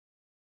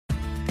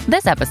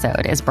This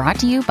episode is brought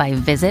to you by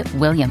Visit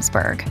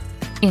Williamsburg.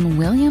 In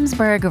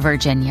Williamsburg,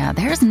 Virginia,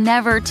 there's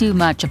never too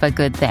much of a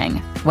good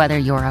thing. Whether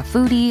you're a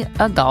foodie,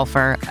 a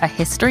golfer, a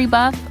history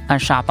buff, a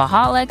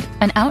shopaholic,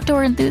 an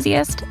outdoor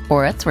enthusiast,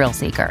 or a thrill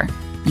seeker,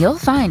 you'll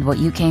find what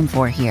you came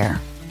for here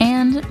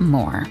and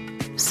more.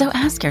 So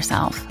ask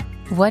yourself,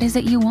 what is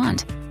it you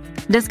want?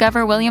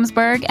 Discover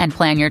Williamsburg and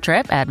plan your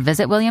trip at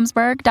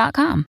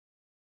visitwilliamsburg.com.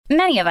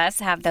 Many of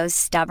us have those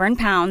stubborn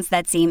pounds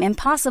that seem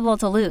impossible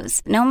to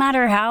lose, no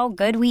matter how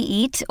good we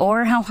eat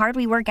or how hard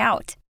we work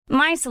out.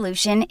 My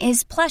solution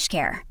is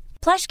PlushCare.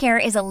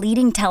 PlushCare is a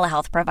leading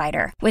telehealth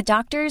provider with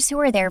doctors who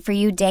are there for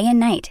you day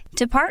and night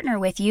to partner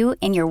with you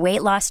in your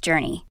weight loss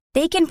journey.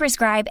 They can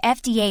prescribe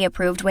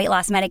FDA-approved weight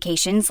loss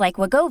medications like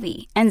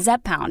Wegovy and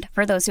Zepbound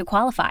for those who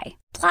qualify.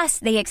 Plus,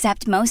 they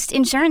accept most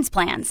insurance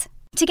plans.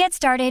 To get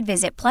started,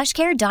 visit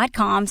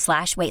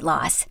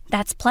plushcare.com/weightloss.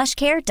 That's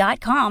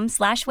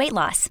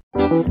plushcare.com/weightloss.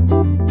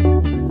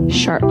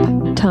 Sharp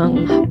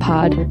Tongue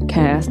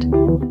Podcast.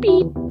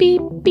 Beep,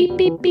 beep, beep,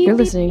 beep, beep. You're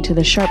listening to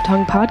the Sharp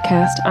Tongue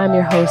Podcast. I'm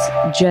your host,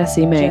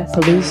 Jessie Mae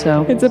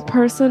Peluso. It's a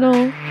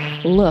personal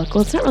look.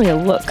 Well, it's not really a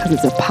look because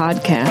it's a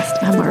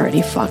podcast. I'm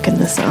already fucking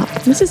this up.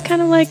 This is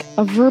kind of like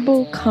a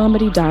verbal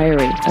comedy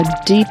diary, a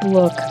deep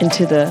look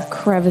into the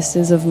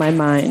crevices of my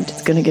mind.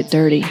 It's going to get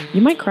dirty.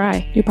 You might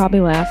cry. You probably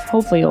laugh.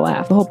 Hopefully you'll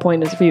laugh. The whole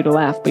point is for you to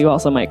laugh, but you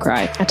also might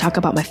cry. I talk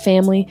about my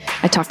family.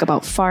 I talk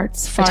about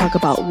farts. I talk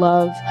about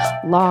love,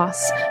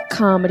 loss,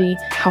 comedy,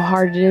 how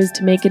hard it is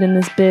to make it in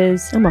this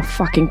biz. I'm a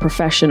fucking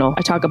professional.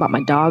 I talk about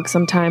my dog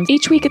sometimes.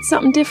 Each week it's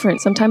something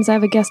different. Sometimes I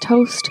have a guest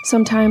host.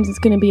 Sometimes it's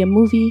going to be a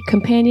movie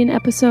companion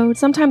episode.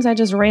 Sometimes I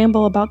just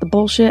ramble about the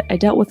bullshit I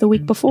dealt with the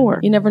week before.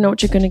 You never know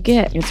what you're going to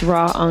get. It's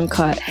raw,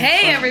 uncut.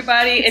 Hey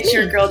everybody, it's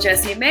your girl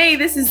Jessie Mae.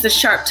 This is the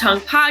Sharp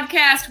Tongue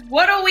Podcast.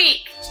 What a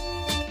week!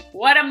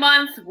 What a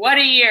month, what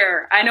a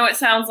year. I know it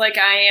sounds like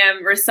I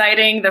am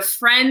reciting the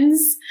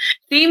Friends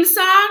theme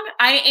song.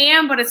 I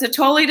am, but it's a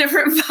totally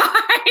different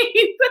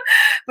vibe.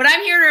 But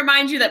I'm here to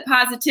remind you that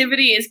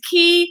positivity is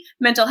key,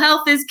 mental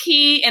health is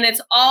key, and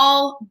it's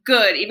all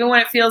good. Even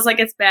when it feels like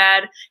it's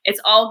bad, it's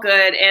all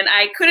good. And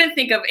I couldn't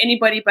think of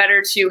anybody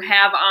better to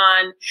have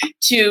on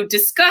to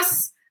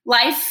discuss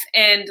life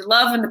and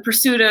love and the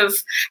pursuit of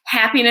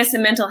happiness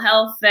and mental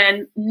health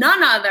than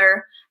none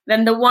other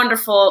than the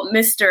wonderful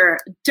Mr.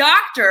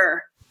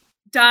 Dr.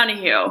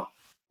 Donahue.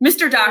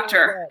 Mr.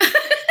 Doctor.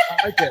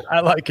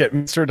 I like it.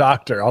 Mr.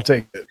 Doctor. I'll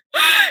take it.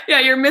 Yeah,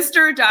 you're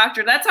Mr.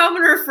 Doctor. That's how I'm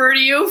going to refer to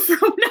you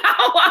from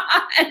now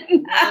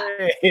on.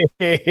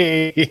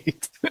 Hey.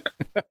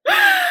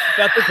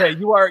 That's okay.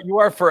 You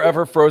are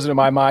forever frozen in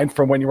my mind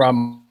from when you were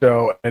on the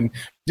show and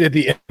did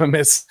the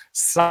infamous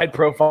side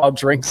profile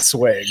drink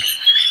swig.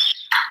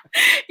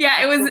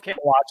 Yeah, it was. I can't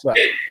watch that.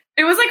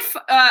 It was like,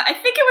 I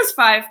think it was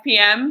 5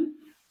 p.m.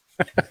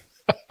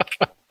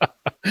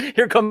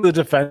 Here come the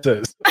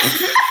defenses.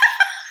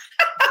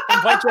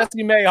 Invite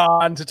Jessie Mae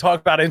on to talk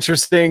about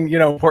interesting,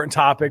 important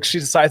topics. She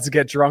decides to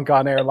get drunk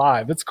on air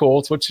live. It's cool.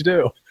 It's what you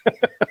do.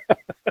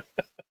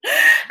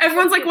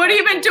 Everyone's like, what have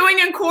you been doing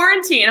in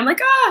quarantine? I'm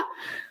like,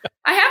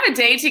 I have a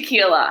day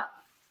tequila.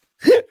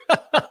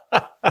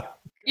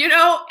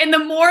 And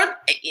the more,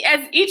 as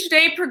each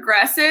day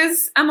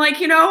progresses, I'm like,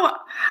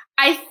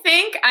 I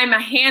think I'm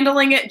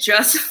handling it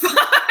just fine.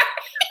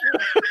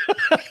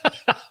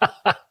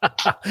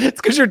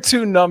 It's because you're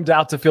too numbed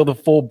out to feel the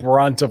full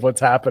brunt of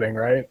what's happening,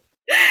 right?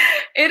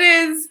 It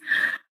is.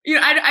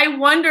 I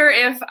wonder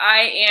if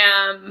I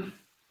am,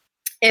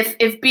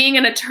 if being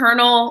an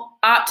eternal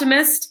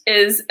optimist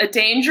is a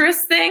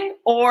dangerous thing,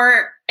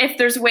 or if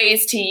there's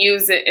ways to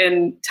use it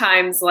in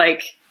times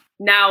like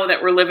now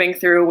that we're living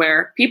through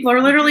where people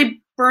are literally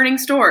burning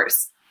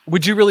stores.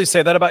 Would you really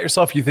say that about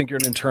yourself? You think you're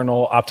an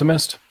internal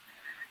optimist?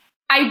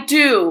 I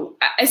do,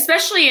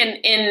 especially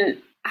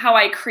in how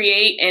I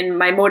create and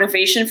my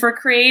motivation for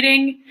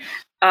creating.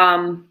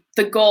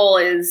 The goal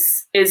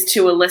is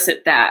to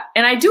elicit that.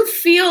 And I do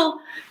feel,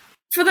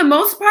 for the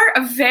most part,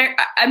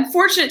 I'm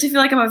fortunate to feel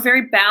like I'm a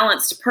very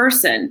balanced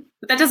person,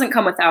 but that doesn't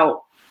come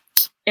without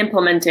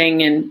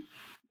implementing and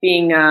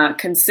being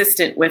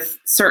consistent with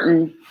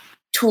certain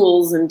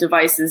tools and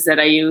devices that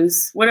I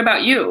use. What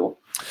about you?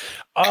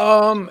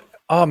 Oh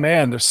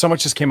man, there's so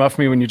much just came up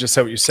for me when you just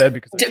said what you said,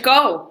 because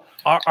go.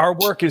 Our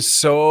work is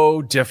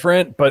so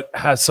different, but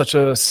has such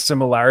a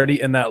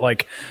similarity in that,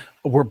 like,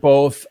 we're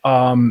both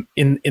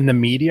in the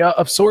media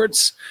of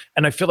sorts.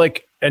 And I feel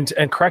like,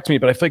 and correct me,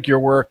 but I feel like your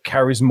work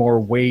carries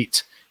more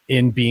weight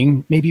in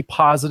being maybe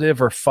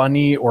positive or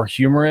funny or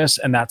humorous.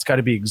 And that's got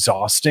to be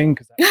exhausting,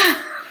 because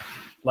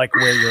like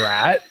where you're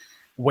at,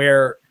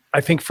 where I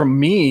think for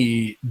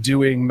me,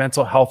 doing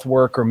mental health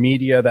work or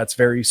media that's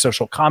very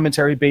social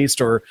commentary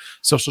based or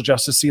social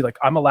justice-y, like,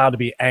 I'm allowed to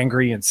be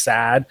angry and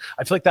sad.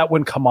 I feel like that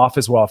wouldn't come off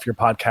as well if your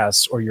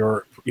podcasts or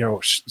your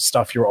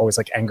stuff, you're always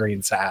like angry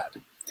and sad.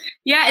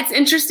 Yeah, it's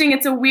interesting.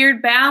 It's a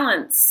weird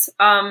balance.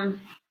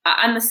 In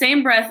the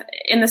same breath,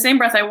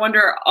 I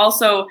wonder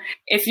also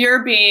if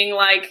you're being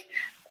like,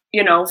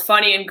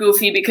 funny and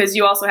goofy because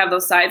you also have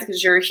those sides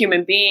because you're a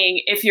human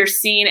being, if you're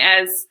seen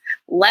as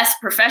less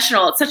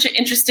professional. It's such an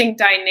interesting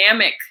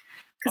dynamic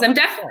because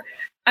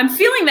I'm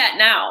feeling that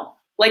now.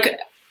 Like,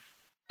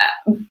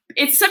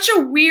 it's such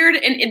a weird,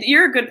 and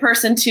you're a good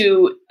person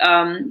to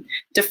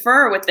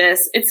defer with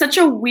this. It's such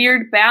a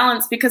weird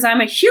balance because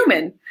I'm a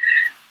human.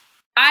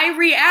 I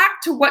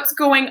react to what's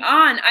going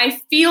on.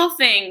 I feel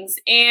things.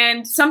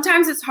 And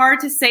sometimes it's hard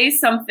to say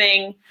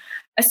something,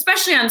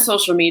 especially on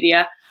social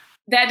media,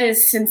 that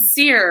is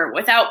sincere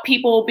without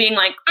people being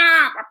like,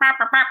 and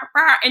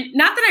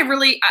not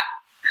that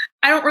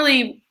I don't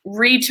really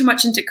read too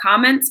much into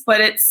comments, but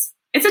it's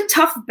a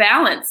tough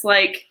balance.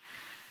 Like,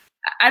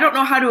 I don't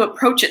know how to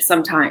approach it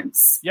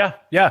sometimes. Yeah.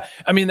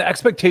 I mean, the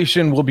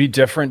expectation will be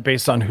different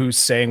based on who's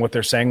saying what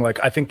they're saying. Like,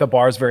 I think the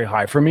bar is very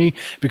high for me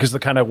because the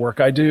kind of work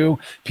I do,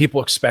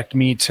 people expect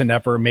me to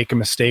never make a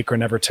mistake or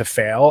never to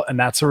fail. And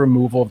that's a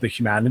removal of the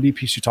humanity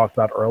piece you talked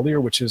about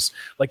earlier, which is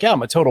like, yeah,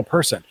 I'm a total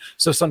person.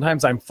 So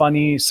sometimes I'm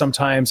funny,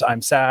 sometimes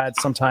I'm sad,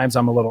 sometimes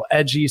I'm a little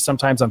edgy,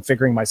 sometimes I'm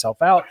figuring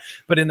myself out.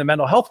 But in the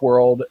mental health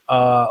world,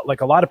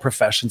 like a lot of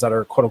professions that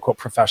are quote unquote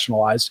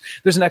professionalized,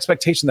 there's an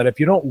expectation that if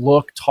you don't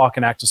look, talk,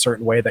 and act a certain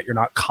way, that you're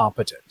not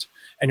competent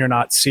and you're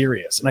not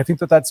serious. And I think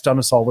that that's done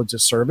us all a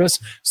disservice.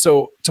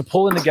 So to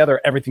pull in together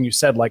everything you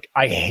said, like,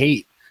 I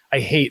hate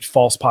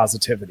false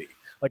positivity.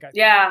 Like,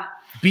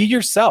 be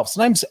yourself.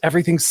 Sometimes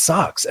everything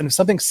sucks. And if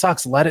something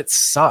sucks, let it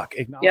suck.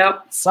 Acknowledge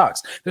it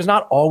sucks. There's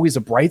not always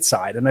a bright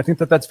side. And I think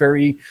that that's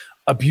very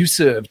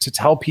abusive to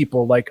tell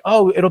people like,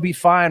 oh, it'll be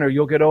fine, or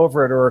you'll get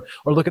over it, or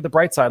look at the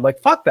bright side. Like,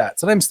 fuck that.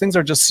 Sometimes things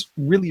are just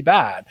really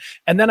bad.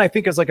 And then I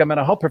think as like a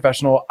mental health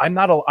professional, I'm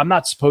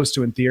not supposed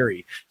to, in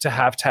theory, to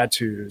have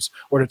tattoos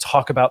or to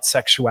talk about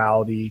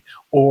sexuality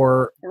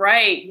or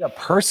a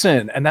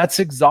person. And that's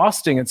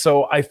exhausting. And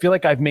so I feel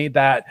like I've made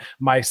that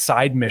my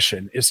side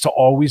mission, is to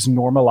always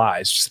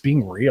normalize just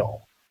being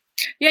real.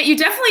 Yeah, you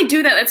definitely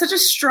do that. That's such a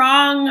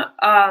strong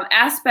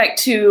aspect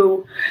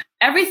to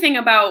everything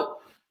about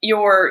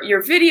your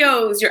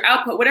videos, your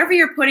output, whatever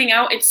you're putting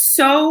out. It's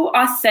so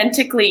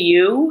authentically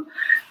you.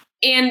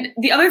 And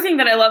the other thing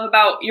that I love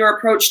about your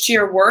approach to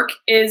your work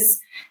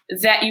is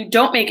that you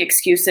don't make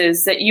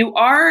excuses, that you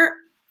are,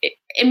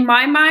 in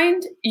my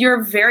mind,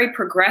 you're very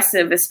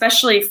progressive,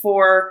 especially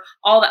for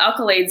all the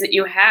accolades that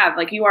you have.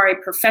 Like, you are a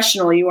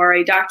professional, you are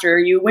a doctor,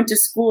 you went to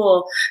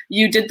school,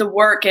 you did the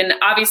work, and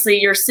obviously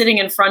you're sitting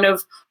in front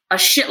of a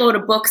shitload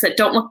of books that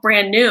don't look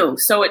brand new.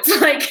 So it's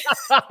like,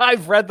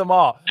 I've read them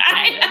all.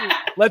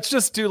 Let's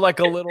just do like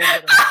a little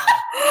bit of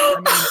I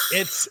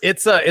mean,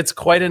 it's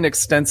quite an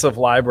extensive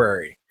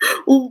library.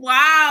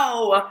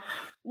 Wow.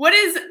 What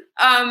is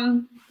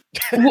I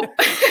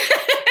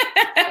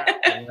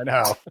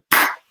know.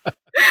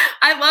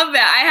 I love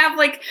that. I have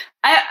like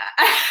I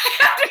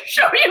have to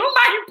show you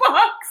my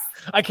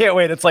books. I can't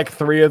wait. It's like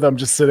 3 of them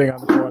just sitting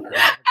on the corner.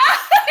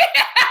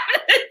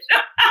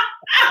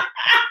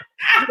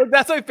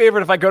 That's my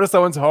favorite. If I go to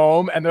someone's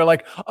home and they're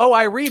like, oh,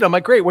 I read. I'm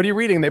like, great. What are you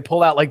reading? They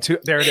pull out like 2.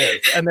 There it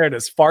is. And there it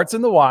is. Farts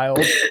in the Wild.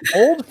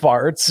 Old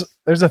farts.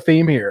 There's a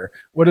theme here.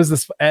 What is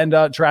this? And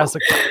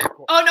Jurassic Park.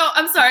 Oh, no.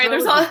 I'm sorry.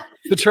 There's all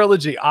the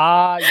trilogy.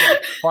 Yeah.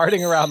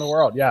 Farting around the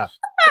world. Yeah.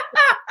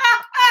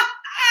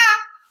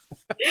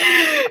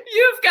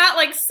 You've got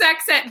like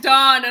sex at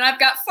dawn and I've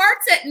got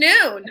farts at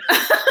noon.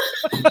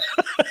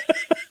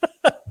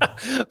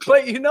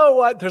 But you know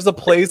what? There's a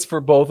place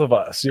for both of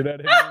us. You know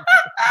what I mean?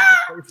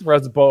 There's a place for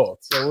us both.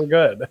 So we're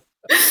good.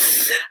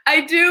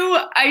 I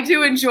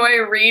do enjoy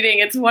reading.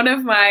 It's one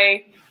of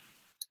my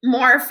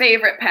more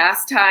favorite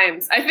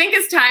pastimes. I think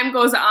as time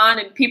goes on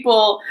and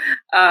people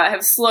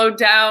have slowed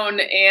down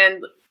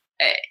and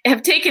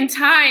have taken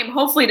time,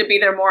 hopefully, to be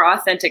their more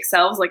authentic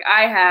selves, like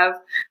I have,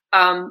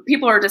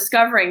 people are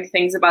discovering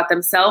things about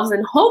themselves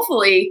and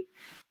hopefully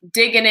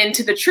digging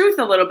into the truth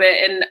a little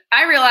bit. And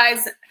I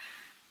realize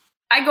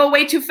I go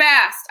way too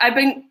fast. I've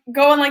been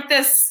going like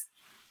this,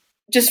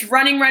 just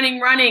running.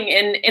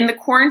 And in the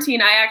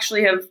quarantine, I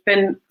actually have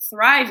been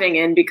thriving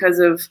in because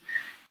of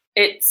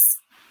it's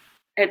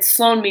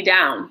slowed me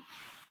down.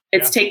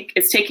 It's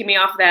taking me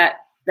off that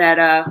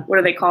what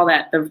do they call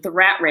that? The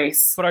rat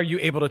race. But are you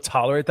able to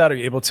tolerate that? Are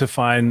you able to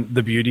find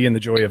the beauty and the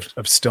joy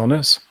of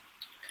stillness?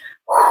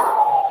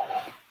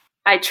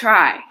 I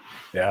try.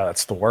 Yeah,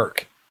 that's the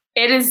work.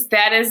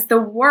 That is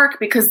the work,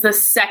 because the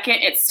second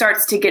it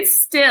starts to get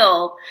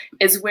still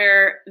is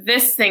where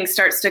this thing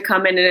starts to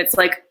come in, and it's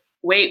like,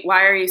 wait,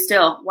 why are you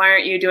still? Why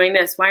aren't you doing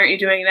this? Why aren't you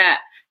doing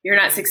that? You're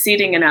not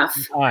succeeding enough.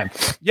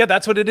 Yeah,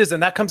 that's what it is.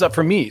 And that comes up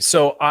for me.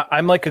 So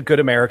I'm like a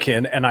good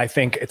American, and I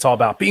think it's all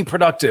about being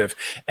productive.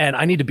 And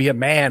I need to be a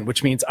man,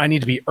 which means I need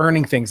to be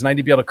earning things, and I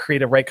need to be able to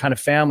create a right kind of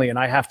family. And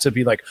I have to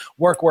be like,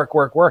 work.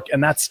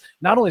 And that's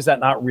not only is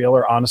that not real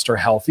or honest or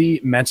healthy,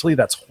 mentally,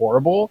 that's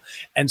horrible.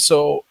 And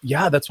so,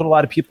 yeah, that's what a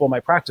lot of people in my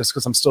practice,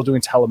 because I'm still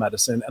doing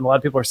telemedicine. And a lot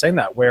of people are saying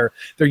that, where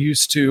they're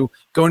used to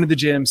going to the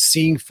gym,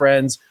 seeing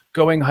friends,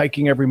 going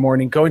hiking every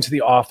morning, going to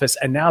the office,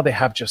 and now they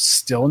have just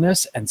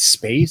stillness and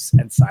space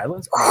and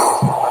silence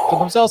to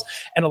themselves.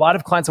 And a lot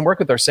of clients I work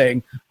with are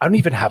saying, I don't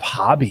even have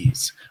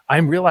hobbies.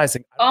 I'm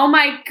realizing. Oh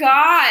my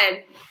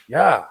God.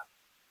 Yeah.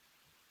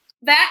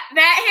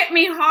 That hit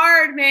me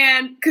hard,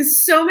 man,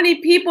 because so many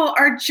people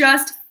are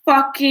just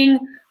fucking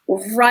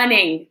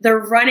running. They're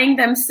running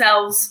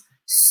themselves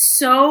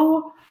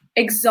so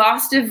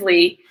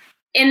exhaustively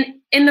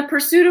in the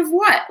pursuit of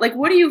what? Like,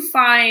 what do you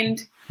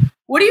find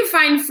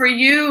for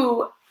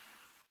you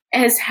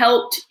has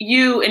helped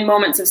you in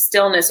moments of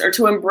stillness or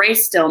to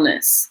embrace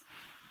stillness?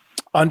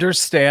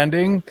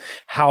 Understanding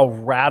how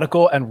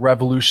radical and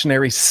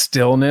revolutionary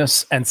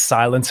stillness and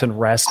silence and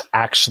rest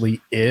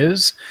actually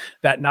is,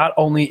 that not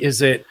only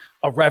is it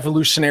a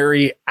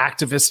revolutionary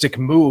activistic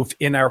move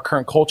in our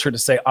current culture to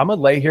say, I'm going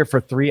to lay here for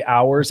 3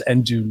 hours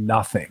and do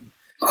nothing.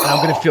 And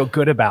I'm going to feel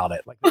good about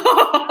it. Like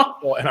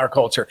in our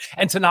culture,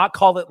 and to not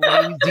call it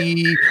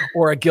lazy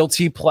or a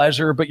guilty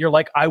pleasure, but you're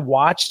like, I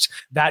watched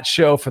that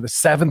show for the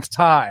 7th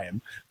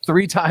time,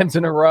 3 times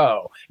in a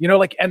row,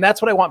 like, and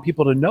that's what I want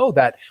people to know,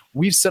 that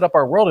we've set up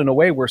our world in a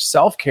way where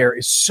self-care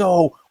is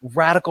so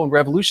radical and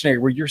revolutionary,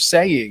 where you're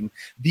saying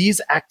these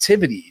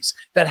activities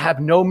that have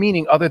no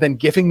meaning other than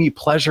giving me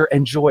pleasure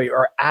and joy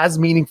are as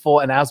meaningful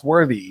and as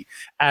worthy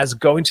as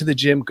going to the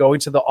gym, going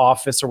to the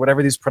office, or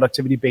whatever these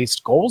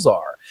productivity-based goals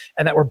are,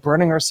 and that we're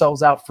burning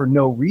ourselves out for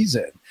no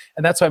reason.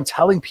 And that's why I'm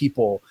telling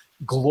people,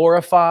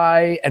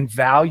 glorify and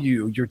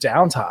value your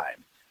downtime.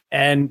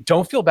 And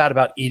don't feel bad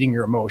about eating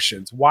your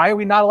emotions. Why are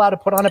we not allowed to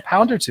put on a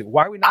pound or 2?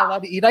 Why are we not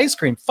allowed to eat ice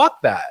cream?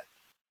 Fuck that.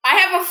 I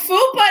have a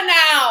fupa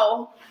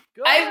now.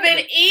 Good. I've been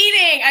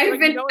eating. I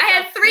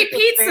had 3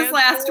 pizzas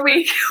last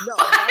week. No,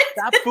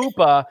 that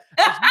fupa,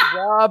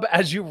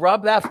 as you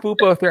rub that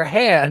fupa with your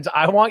hand,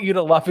 I want you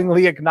to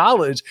lovingly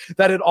acknowledge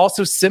that it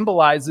also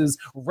symbolizes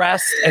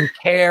rest and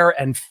care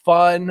and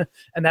fun,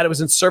 and that it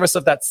was in service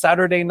of that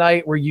Saturday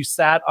night where you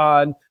sat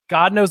on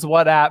God knows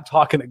what app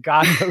talking to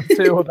God knows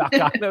who about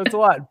God knows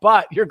what,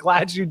 but you're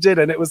glad you did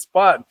and it was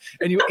fun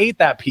and you ate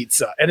that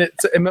pizza, and it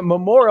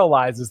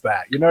memorializes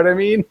that. You know what I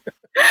mean?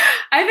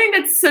 I think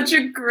that's such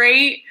a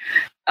great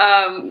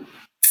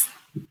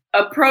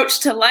approach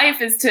to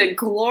life, is to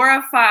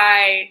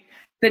glorify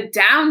the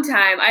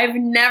downtime. I've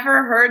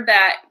never heard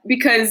that,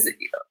 because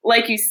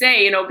like you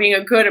say, being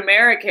a good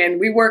American,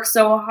 we work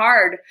so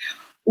hard.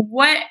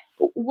 What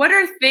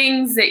are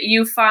things that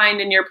you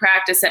find in your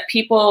practice that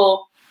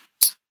people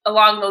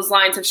along those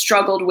lines have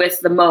struggled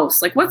with the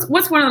most? Like what's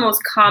one of the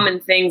most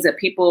common things that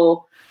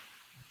people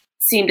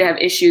seem to have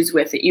issues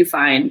with that you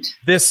find?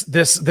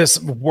 This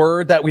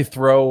word that we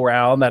throw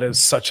around that is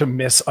such a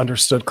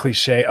misunderstood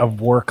cliche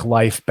of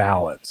work-life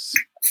balance.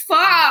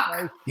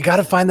 Fuck! You got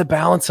to find the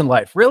balance in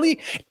life. Really?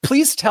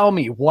 Please tell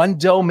me one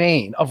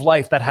domain of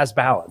life that has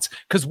balance.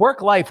 Because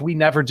work life, we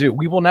never do.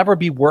 We will never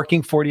be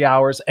working 40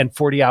 hours and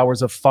 40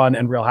 hours of fun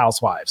and Real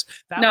Housewives.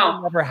 That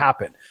will never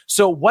happen.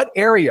 So what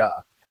area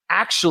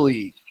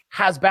actually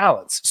has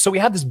balance? So we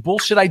have this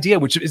bullshit idea,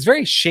 which is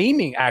very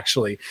shaming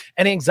actually,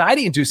 and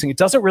anxiety inducing. It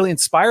doesn't really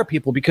inspire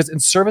people, because in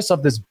service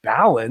of this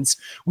balance,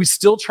 we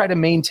still try to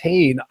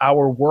maintain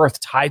our worth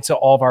tied to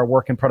all of our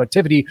work and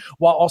productivity,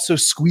 while also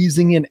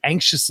squeezing in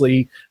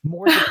anxiously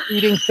more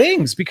depleting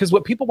things. Because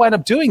what people wind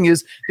up doing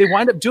is they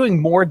wind up doing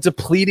more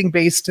depleting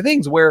based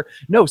things, where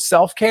no,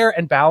 self-care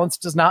and balance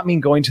does not mean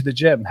going to the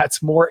gym.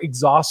 That's more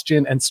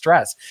exhaustion and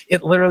stress.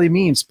 It literally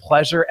means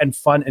pleasure and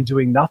fun and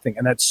doing nothing.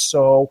 And that's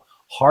so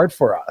hard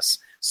for us.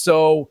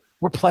 So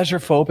we're pleasure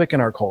phobic in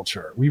our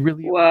culture. We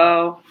really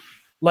are.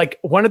 Like,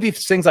 one of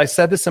these things, I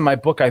said this in my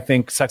book, I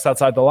think, Sex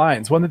Outside the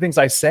Lines. One of the things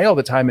I say all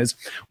the time is,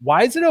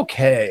 why is it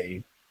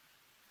okay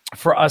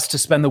for us to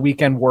spend the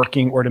weekend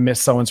working, or to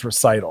miss someone's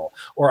recital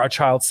or a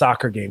child's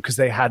soccer game because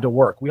they had to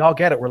work? We all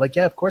get it. We're like,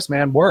 yeah, of course,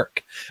 man,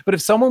 work. But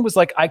if someone was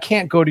like, I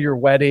can't go to your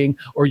wedding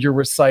or your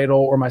recital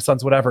or my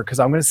son's whatever because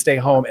I'm going to stay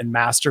home and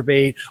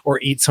masturbate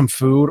or eat some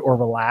food or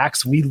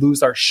relax, we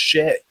lose our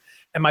shit.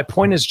 And my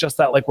point is just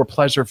that, like, we're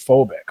pleasure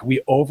phobic.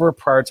 We over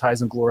prioritize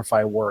and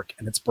glorify work,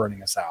 and it's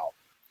burning us out.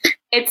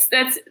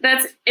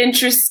 That's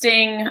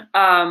interesting.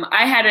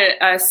 I had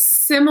a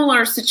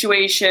similar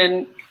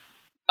situation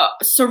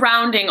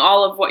surrounding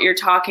all of what you're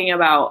talking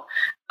about,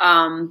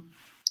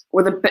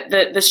 where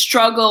the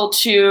struggle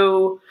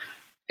to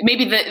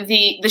maybe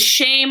the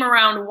shame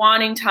around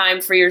wanting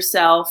time for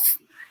yourself,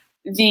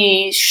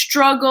 the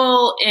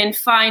struggle in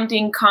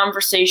finding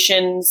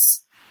conversations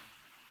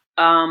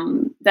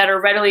that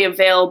are readily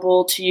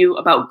available to you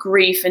about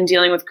grief and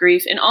dealing with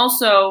grief, and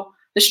also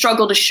the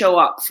struggle to show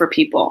up for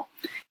people.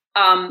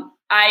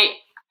 I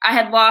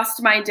had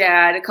lost my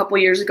dad a couple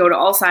years ago to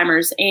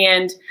Alzheimer's,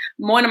 and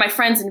one of my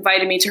friends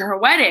invited me to her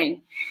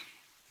wedding,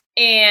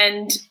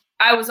 and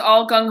I was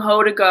all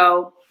gung-ho to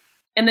go.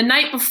 And the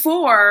night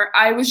before,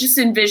 I was just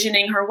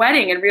envisioning her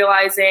wedding and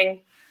realizing,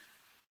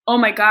 oh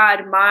my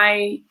God,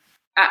 I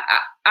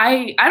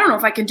don't know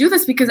if I can do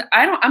this, because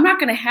I'm not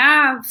going to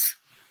have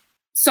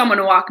someone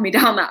to walk me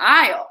down the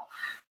aisle.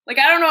 Like,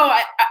 I don't know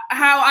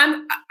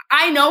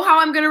I know how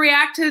I'm going to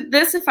react to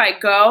this if I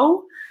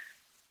go.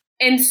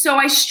 And so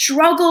I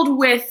struggled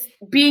with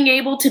being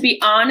able to be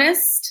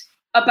honest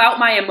about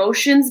my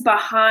emotions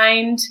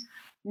behind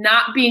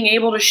not being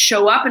able to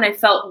show up. And I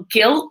felt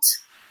guilt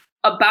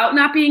about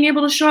not being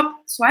able to show up.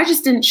 So I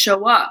just didn't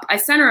show up. I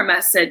sent her a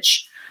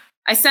message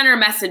I sent her a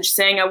message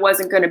saying I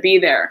wasn't going to be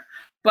there,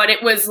 but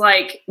it was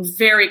like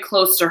very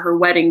close to her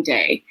wedding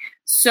day.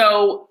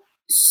 So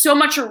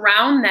much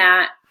around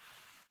that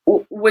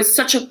was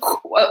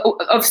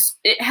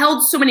it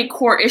held so many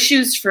core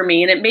issues for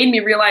me. And it made me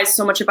realize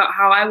so much about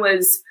how I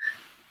was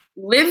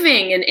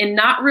living and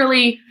not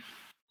really,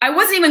 I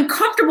wasn't even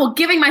comfortable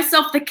giving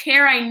myself the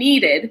care I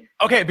needed.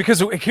 Okay,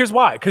 because here's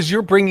why. Because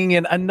you're bringing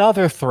in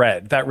another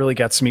thread that really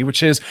gets me,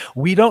 which is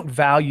we don't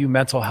value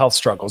mental health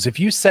struggles. If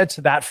you said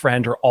to that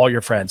friend or all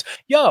your friends,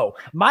 yo,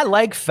 my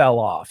leg fell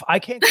off, I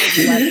can't go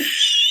to that,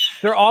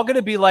 they're all going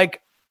to be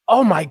like,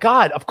 oh my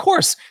God, of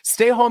course,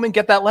 stay home and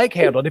get that leg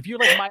handled. If you're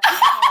like, my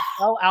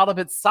fell out of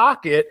its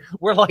socket,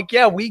 we're like,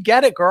 yeah, we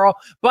get it, girl.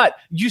 But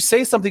you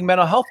say something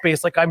mental health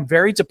based, like I'm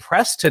very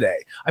depressed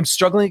today. I'm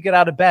struggling to get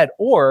out of bed,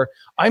 or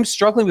I'm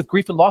struggling with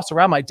grief and loss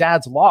around my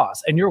dad's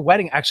loss. And your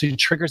wedding actually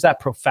triggers that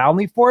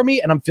profoundly for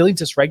me. And I'm feeling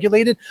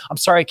dysregulated. I'm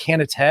sorry, I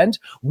can't attend.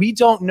 We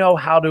don't know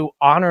how to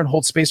honor and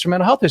hold space for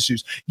mental health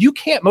issues.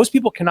 Most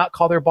people cannot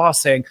call their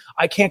boss saying,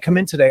 I can't come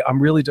in today, I'm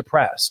really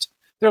depressed.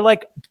 They're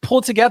like, pull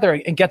it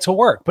together and get to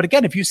work. But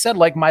again, if you said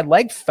like my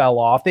leg fell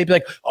off, they'd be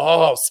like,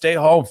 oh, stay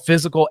home,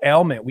 physical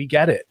ailment. We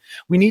get it.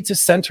 We need to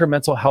center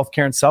mental health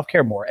care and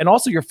self-care more. And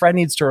also your friend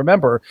needs to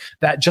remember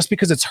that just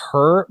because it's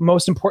her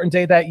most important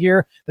day that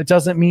year, that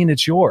doesn't mean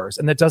it's yours.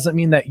 And that doesn't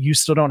mean that you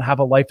still don't have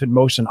a life in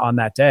motion on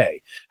that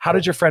day. How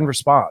did your friend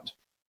respond?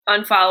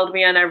 Unfollowed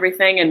me on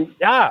everything and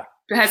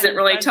hasn't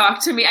really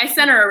talked to me. I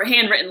sent her a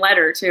handwritten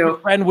letter too. Your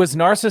friend was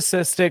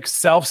narcissistic,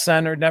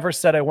 self-centered, never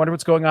said, I wonder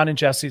what's going on in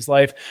Jesse's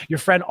life. Your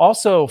friend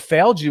also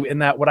failed you in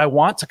that what I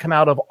want to come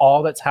out of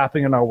all that's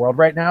happening in our world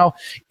right now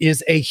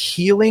is a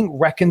healing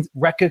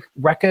reconciliatory.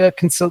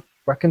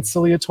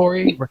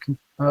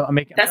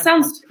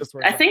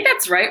 I think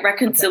that's right.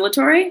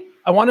 Reconciliatory. Okay.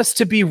 I want us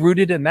to be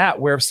rooted in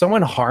that, where if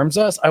someone harms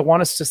us, I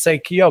want us to say,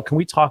 Kyo, can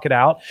we talk it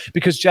out?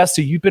 Because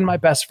Jesse, you've been my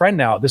best friend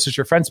now. This is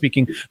your friend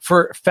speaking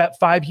for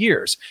 5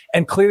 years.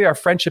 And clearly our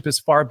friendship is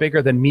far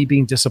bigger than me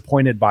being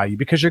disappointed by you,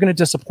 because you're going to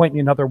disappoint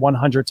me another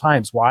 100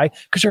 times. Why?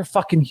 Because you're a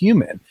fucking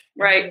human.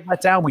 Right.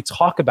 Let down, we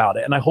talk about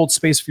it and I hold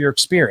space for your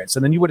experience.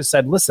 And then you would have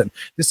said, listen,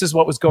 this is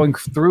what was going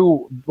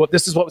through,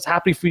 this is what was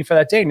happening for me for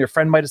that day. And your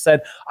friend might have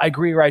said, I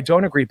agree or I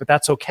don't agree, but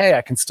that's okay.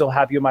 I can still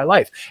have you in my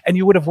life. And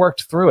you would have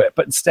worked through it.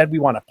 But instead we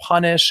want to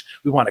punish,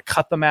 we want to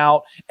cut them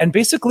out. And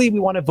basically we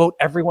want to vote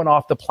everyone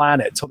off the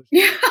planet.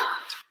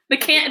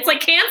 It's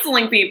like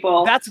canceling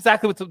people. That's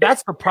exactly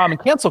that's the problem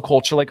in cancel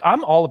culture. Like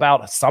I'm all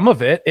about some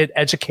of it. It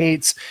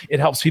educates,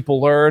 it helps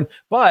people learn,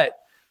 but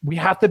we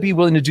have to be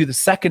willing to do the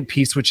second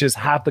piece, which is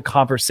have the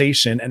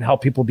conversation and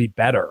help people be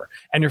better.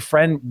 And your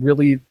friend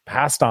really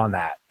passed on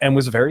that and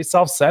was very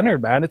self-centered,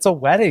 man. It's a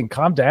wedding.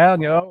 Calm down,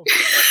 yo.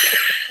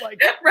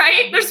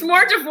 Right? There's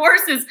more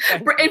divorces.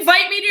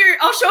 Invite me to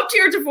I'll show up to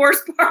your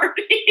divorce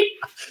party.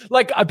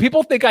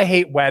 People think I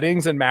hate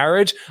weddings and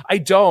marriage. I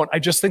don't. I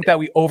just think that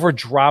we over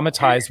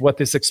dramatize what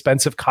this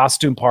expensive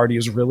costume party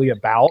is really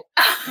about.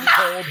 We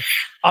hold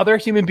other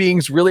human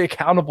beings really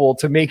accountable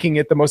to making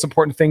it the most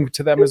important thing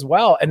to them as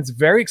well. And it's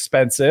very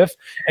expensive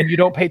and you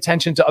don't pay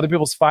attention to other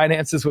people's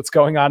finances, what's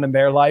going on in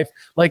their life.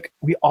 Like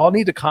we all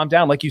need to calm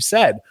down. Like you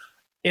said,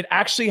 it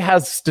actually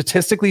has,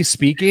 statistically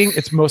speaking,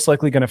 it's most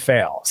likely going to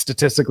fail,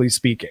 statistically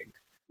speaking.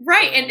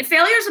 Right. And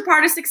failure is a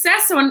part of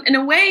success. So in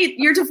a way,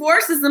 your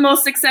divorce is the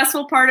most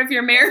successful part of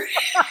your marriage.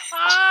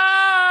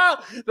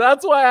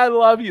 That's why I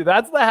love you.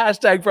 That's the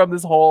hashtag from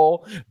this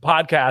whole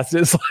podcast,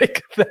 is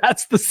like,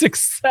 that's the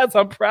success.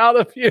 I'm proud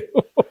of you.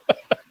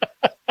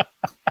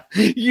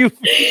 You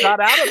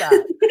got out of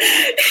that.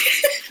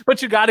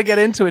 But you got to get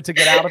into it to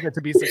get out of it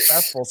to be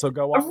successful. So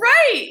go on.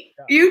 Right.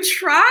 Yeah. You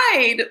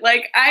tried.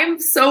 Like, I'm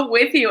so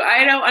with you.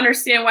 I don't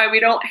understand why we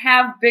don't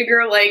have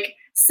bigger, like,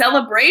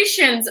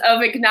 celebrations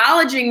of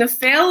acknowledging the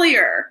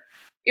failure.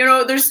 You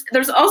know,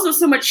 there's also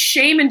so much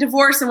shame in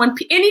divorce. And when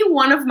any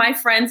one of my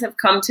friends have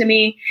come to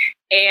me,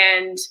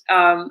 and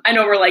I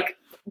know we're like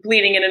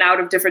bleeding in and out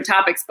of different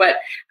topics, but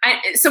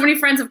so many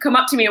friends have come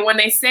up to me, and when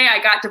they say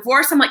I got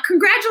divorced, I'm like,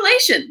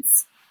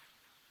 congratulations.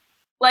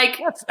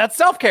 Like, that's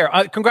self-care.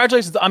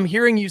 Congratulations. I'm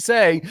hearing you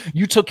say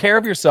you took care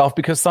of yourself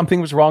because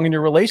something was wrong in your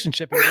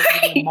relationship and you're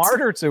going to be a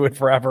martyr to it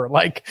forever.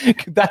 Like,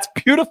 that's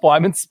beautiful.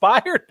 I'm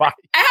inspired by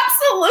it.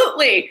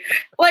 Absolutely.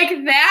 Like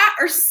that,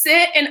 or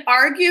sit and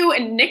argue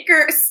and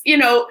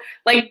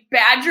like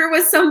badger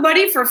with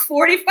somebody for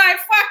 45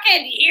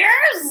 fucking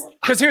years.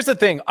 Because here's the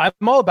thing. I'm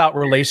all about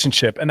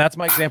relationship. And that's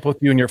my example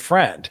with you and your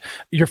friend.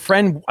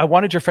 I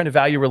wanted your friend to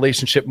value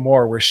relationship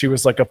more, where she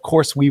was like, of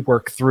course we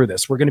work through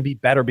this. We're going to be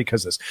better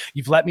because of this.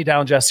 You've let me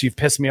down, Jesse. You've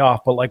pissed me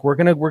off, but like, we're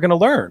going to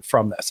learn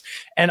from this.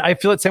 And I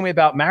feel the same way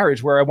about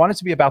marriage, where I want it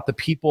to be about the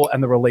people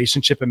and the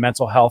relationship and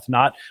mental health,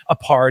 not a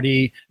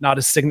party, not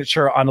a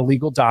signature on a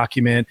legal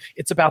document.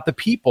 It's about the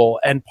people.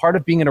 And part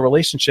of being in a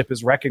relationship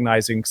is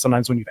recognizing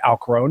sometimes when you've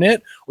outgrown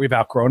it, or you've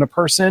outgrown a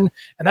person.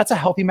 And that's a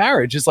healthy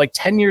marriage. Is like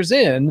 10 years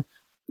in,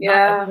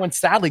 not everyone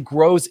sadly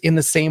grows in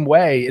the same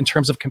way in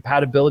terms of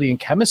compatibility and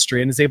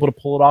chemistry and is able to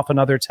pull it off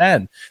another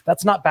 10.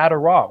 That's not bad or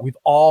wrong. We've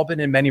all been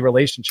in many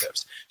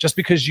relationships. Just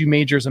because you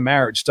made yours a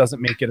marriage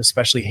doesn't make it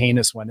especially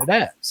heinous when it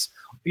ends.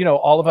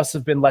 All of us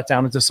have been let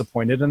down and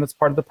disappointed, and it's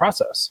part of the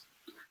process.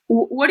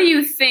 What do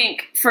you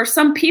think for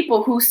some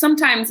people who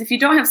sometimes, if you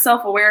don't have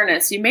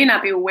self-awareness, you may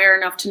not be aware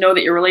enough to know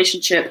that your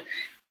relationship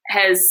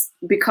has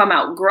become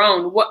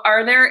outgrown? What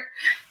are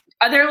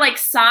there like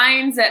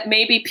signs that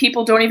maybe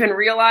people don't even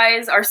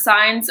realize are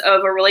signs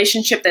of a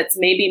relationship that's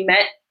maybe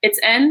met its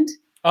end?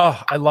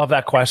 Oh, I love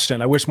that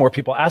question. I wish more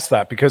people asked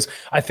that, because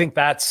I think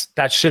that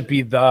should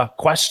be the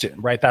question,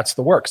 right? That's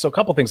the work. So a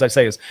couple things I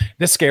say is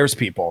this scares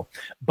people,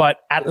 but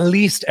at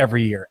least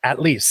every year,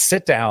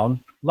 sit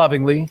down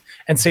lovingly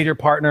and say to your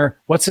partner,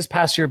 what's this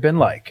past year been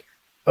like?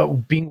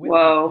 Being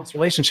with this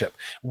relationship.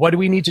 What do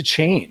we need to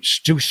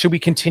change? Should we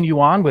continue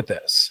on with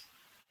this?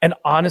 And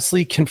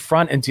honestly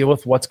confront and deal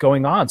with what's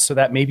going on so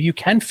that maybe you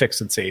can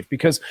fix and save.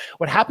 Because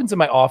what happens in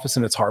my office,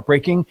 and it's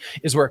heartbreaking,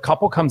 is where a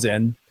couple comes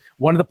in,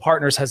 one of the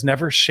partners has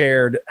never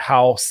shared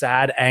how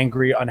sad,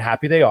 angry,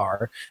 unhappy they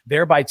are,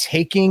 thereby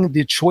taking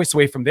the choice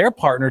away from their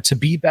partner to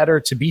be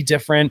better, to be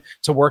different,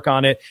 to work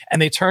on it.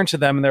 And they turn to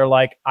them and they're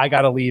like, I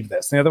got to leave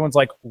this. And the other one's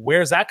like,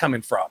 where's that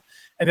coming from?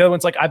 And the other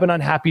one's like, I've been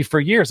unhappy for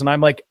years. And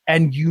I'm like,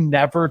 and you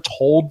never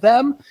told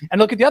them?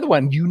 And look at the other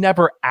one. You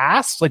never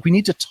asked? Like, we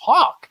need to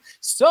talk.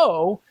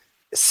 So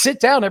sit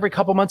down every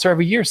couple months or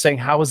every year saying,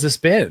 how has this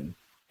been?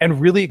 And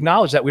really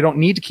acknowledge that we don't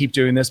need to keep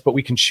doing this, but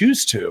we can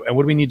choose to. And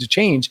what do we need to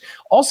change?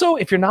 Also,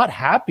 if you're not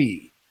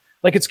happy,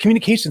 like, it's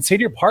communication. Say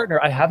to your partner,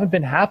 I haven't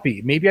been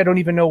happy. Maybe I don't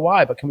even know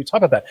why, but can we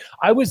talk about that?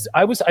 I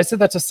said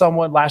that to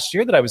someone last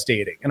year that I was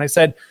dating. And I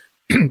said,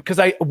 because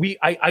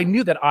I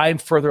knew that I'm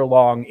further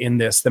along in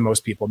this than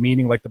most people,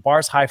 meaning like the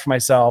bar's high for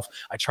myself.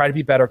 I try to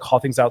be better, call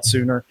things out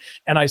sooner.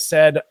 And I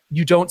said,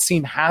 you don't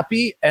seem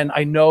happy. And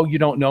I know you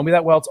don't know me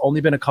that well. It's only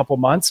been a couple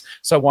months.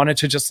 So I wanted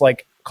to just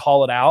like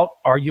call it out.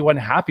 Are you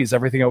unhappy? Is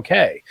everything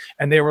okay?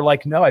 And they were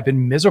like, no, I've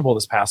been miserable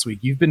this past week.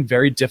 You've been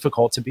very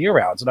difficult to be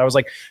around. And I was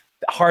like,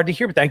 hard to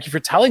hear, but thank you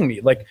for telling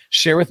me. Like,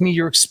 share with me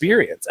your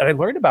experience. And I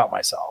learned about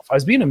myself. I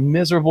was being a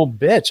miserable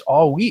bitch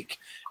all week.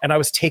 And I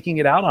was taking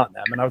it out on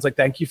them. And I was like,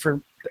 thank you for,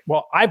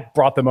 I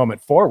brought the moment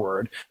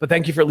forward, but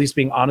thank you for at least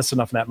being honest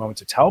enough in that moment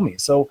to tell me.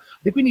 So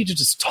I think we need to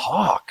just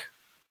talk.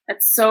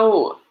 That's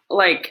so,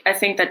 I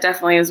think that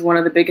definitely is one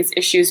of the biggest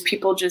issues.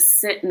 People just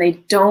sit and they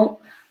don't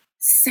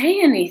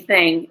say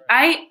anything.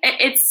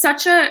 It's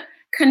such a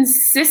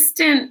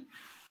consistent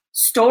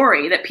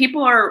story that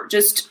people are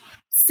just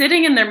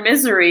sitting in their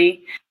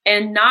misery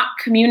and not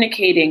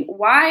communicating.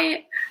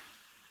 Why,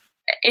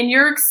 in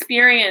your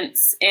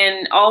experience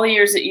in all the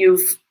years that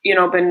you've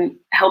been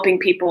helping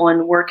people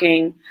and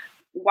working,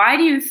 why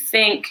do you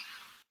think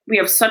we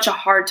have such a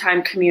hard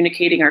time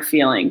communicating our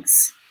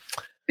feelings?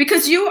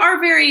 Because you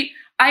are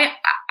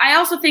I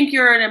also think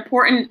you're an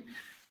important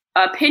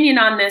opinion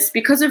on this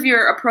because of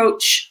your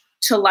approach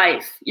to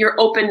life, your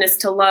openness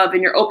to love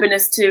and your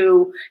openness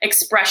to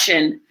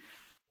expression,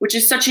 which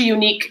is such a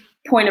unique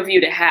point of view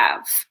to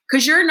have.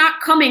 Because you're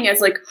not coming as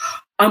like,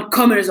 I'm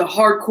coming as a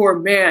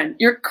hardcore man.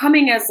 You're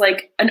coming as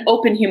like an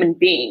open human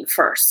being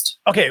first.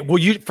 Okay. Well,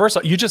 you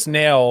just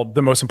nailed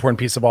the most important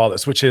piece of all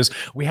this, which is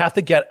we have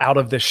to get out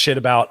of this shit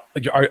about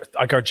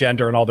our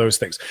gender and all those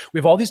things. We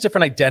have all these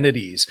different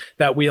identities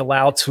that we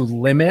allow to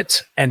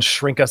limit and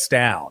shrink us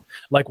down.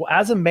 Like, well,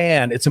 as a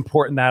man, it's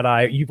important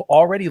that you've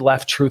already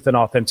left truth and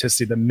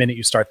authenticity the minute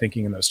you start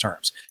thinking in those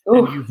terms.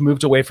 Ooh. And you've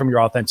moved away from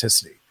your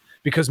authenticity.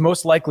 Because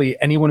most likely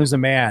anyone who's a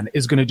man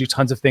is going to do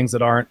tons of things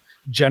that aren't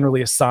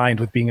generally assigned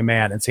with being a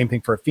man, and same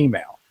thing for a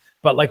female.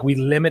 But like, we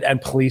limit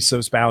and police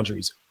those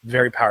boundaries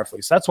very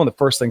powerfully. So that's one of the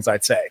first things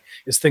I'd say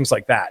is things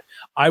like that.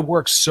 I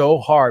work so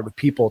hard with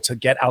people to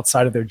get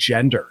outside of their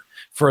gender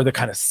for the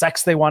kind of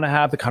sex they want to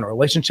have, the kind of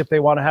relationship they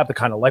want to have, the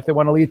kind of life they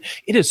want to lead.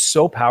 It is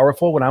so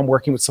powerful when I'm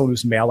working with someone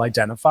who's male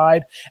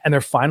identified and they're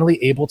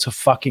finally able to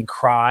fucking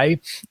cry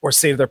or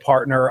say to their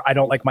partner, I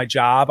don't like my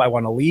job, I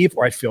want to leave,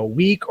 or I feel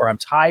weak, or I'm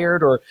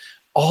tired, or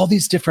all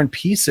these different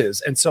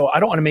pieces. And so I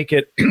don't want to make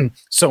it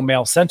so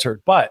male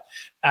centered, but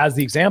as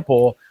the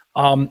example,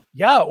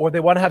 or they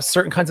want to have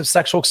certain kinds of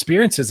sexual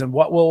experiences, and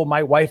what will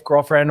my wife,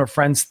 girlfriend, or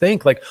friends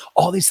think? Like,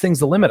 all these things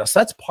that limit us.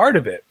 That's part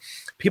of it.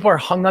 People are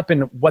hung up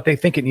in what they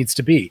think it needs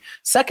to be.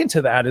 Second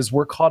to that is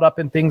we're caught up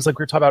in things like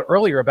we were talking about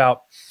earlier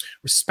about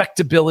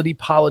respectability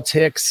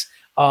politics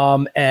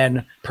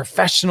and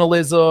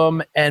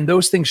professionalism. And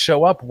those things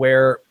show up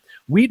where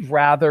we'd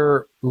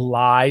rather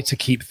lie to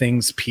keep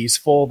things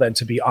peaceful than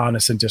to be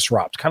honest and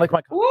disrupt. Kind of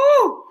like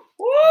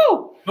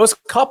most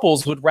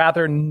couples would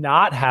rather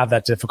not have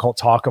that difficult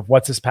talk of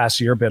what's this past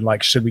year been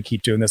like? Should we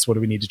keep doing this? What do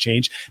we need to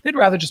change? They'd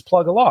rather just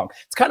plug along.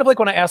 It's kind of like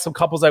when I ask some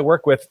couples I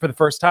work with for the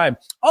first time,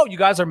 oh, you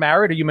guys are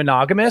married? Are you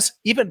monogamous?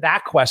 Even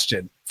that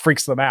question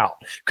freaks them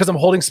out because I'm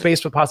holding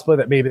space for the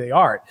possibility that maybe they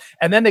aren't.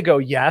 And then they go,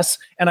 yes.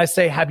 And I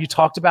say, have you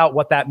talked about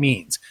what that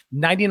means?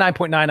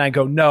 99.9, I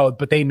go, no,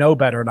 but they know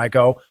better. And I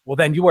go, well,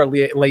 then you are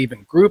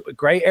leaving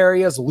gray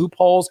areas,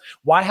 loopholes.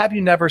 Why have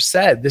you never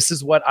said this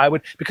is what I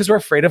would, because we're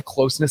afraid of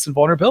closeness and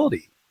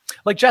vulnerability.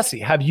 Like, Jesse,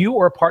 have you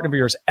or a partner of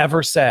yours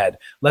ever said,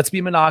 let's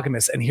be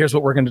monogamous and here's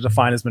what we're going to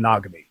define as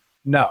monogamy?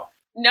 No.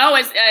 No,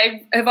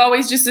 I've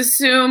always just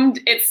assumed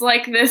it's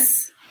like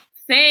this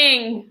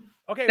thing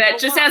that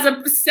just has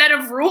a set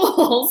of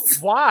rules.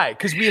 Why?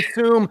 Because we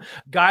assume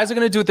guys are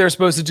going to do what they're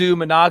supposed to do.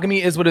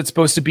 Monogamy is what it's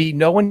supposed to be.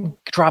 No one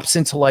drops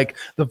into like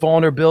the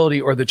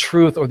vulnerability or the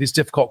truth or these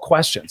difficult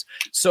questions.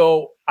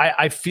 So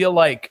I feel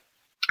like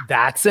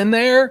that's in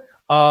there.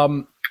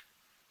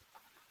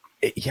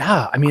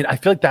 Yeah, I mean, I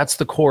feel like that's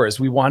the core. Is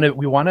we want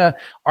to.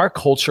 Our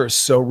culture is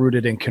so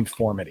rooted in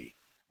conformity.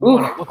 We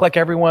want to look like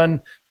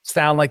everyone,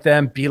 sound like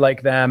them, be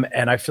like them,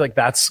 and I feel like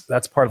that's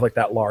part of like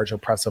that large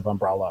oppressive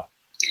umbrella.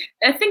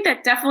 I think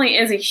that definitely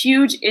is a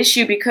huge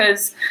issue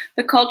because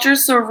the culture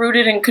is so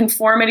rooted in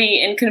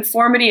conformity, and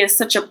conformity is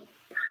such a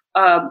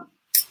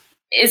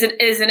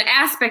is an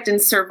aspect in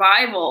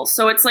survival.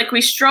 So it's like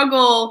we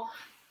struggle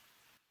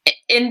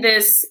in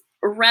this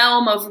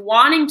realm of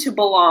wanting to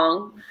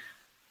belong,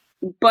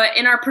 but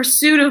in our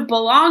pursuit of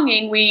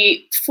belonging,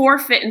 we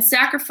forfeit and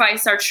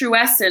sacrifice our true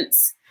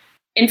essence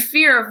in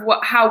fear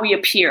of how we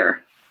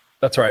appear.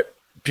 That's right.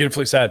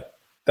 Beautifully said.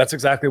 That's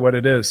exactly what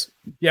it is.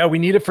 Yeah, we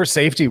need it for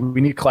safety.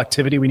 We need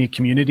collectivity. We need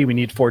community. We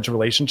need forged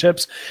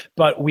relationships.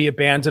 But we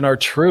abandon our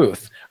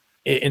truth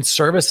in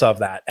service of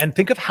that. And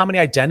think of how many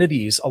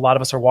identities a lot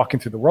of us are walking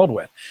through the world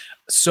with.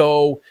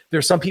 So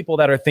there's some people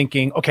that are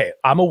thinking, okay,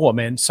 I'm a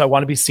woman, so I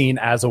want to be seen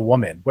as a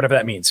woman, whatever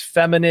that means,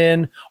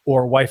 feminine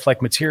or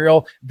wife-like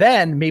material.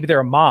 Then maybe they're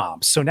a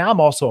mom. So now I'm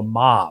also a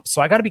mom.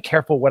 So I got to be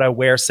careful what I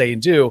wear, say,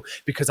 and do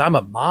because I'm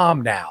a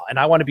mom now and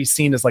I want to be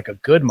seen as like a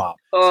good mom.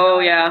 Oh,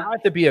 yeah. I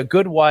have to be a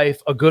good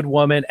wife, a good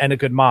woman, and a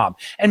good mom.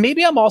 And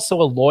maybe I'm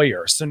also a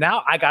lawyer. So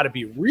now I got to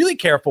be really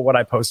careful what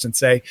I post and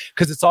say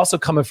because it's also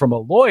coming from a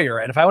lawyer.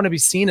 And if I want to be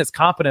seen as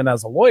competent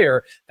as a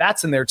lawyer,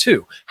 that's in there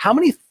too. How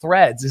many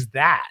threads is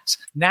that?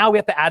 Now we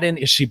have to add in,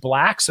 is she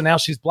black? So now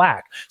she's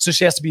black. So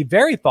she has to be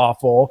very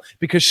thoughtful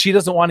because she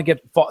doesn't want to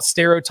get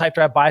stereotyped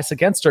or have bias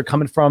against her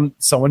coming from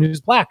someone who's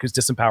black, who's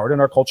disempowered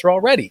in our culture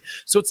already.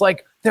 So it's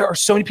like, there are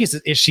so many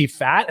pieces. Is she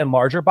fat and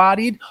larger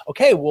bodied?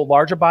 Okay, well,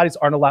 larger bodies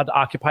aren't allowed to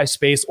occupy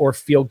space or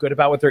feel good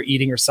about what they're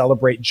eating or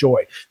celebrate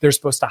joy. They're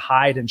supposed to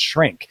hide and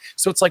shrink.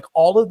 So it's like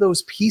all of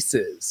those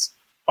pieces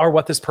are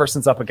what this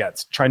person's up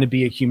against, trying to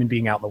be a human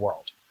being out in the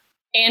world.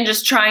 And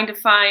just trying to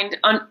find,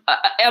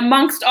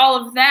 amongst all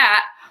of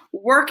that,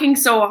 working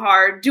so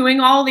hard,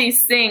 doing all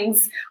these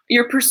things,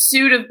 your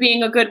pursuit of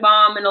being a good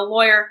mom and a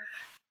lawyer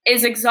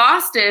is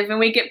exhaustive. And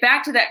we get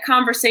back to that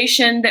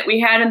conversation that we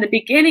had in the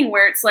beginning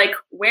where it's like,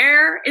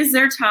 where is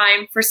there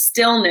time for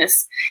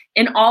stillness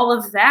in all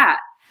of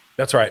that?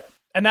 That's right.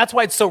 And that's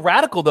why it's so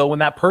radical, though, when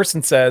that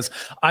person says,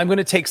 I'm going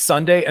to take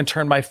Sunday and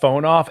turn my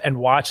phone off and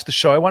watch the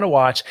show I want to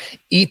watch,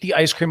 eat the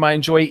ice cream I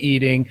enjoy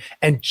eating,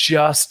 and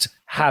just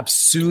have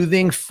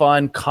soothing,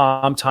 fun,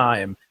 calm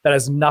time that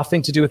has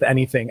nothing to do with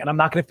anything. And I'm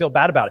not going to feel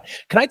bad about it.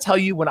 Can I tell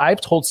you, when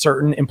I've told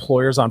certain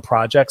employers on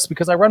projects,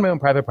 because I run my own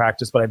private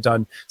practice, but I've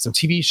done some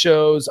TV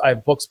shows, I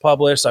have books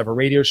published, I have a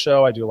radio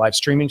show, I do a live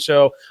streaming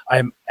show,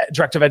 I'm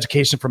director of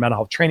education for mental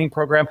health training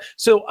program.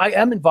 So I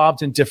am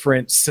involved in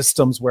different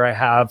systems where I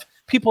have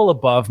people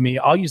above me.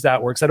 I'll use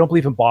that word because I don't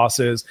believe in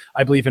bosses.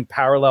 I believe in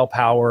parallel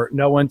power.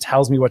 No one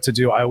tells me what to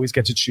do. I always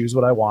get to choose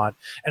what I want.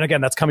 And again,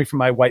 that's coming from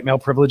my white male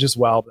privilege as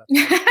well.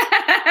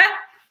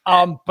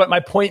 But my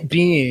point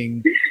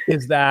being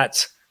is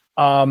that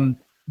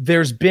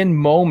there's been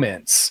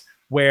moments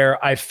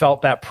where I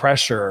felt that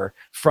pressure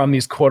from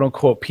these quote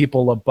unquote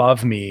people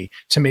above me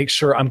to make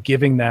sure I'm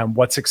giving them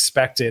what's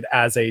expected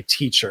as a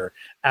teacher,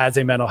 as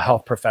a mental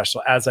health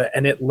professional,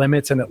 and it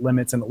limits and it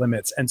limits and it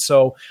limits. And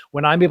so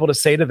when I'm able to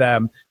say to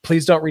them,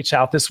 please don't reach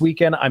out this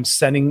weekend, I'm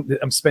spending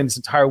this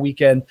entire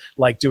weekend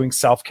like doing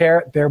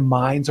self-care, their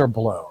minds are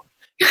blown.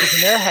 Because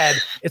in their head,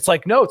 it's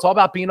like, no, it's all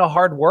about being a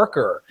hard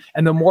worker.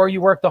 And the more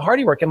you work, the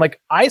harder you work. And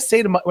like I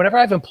say whenever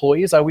I have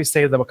employees, I always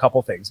say to them a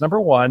couple things. Number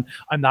one,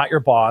 I'm not your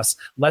boss.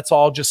 Let's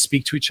all just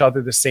speak to each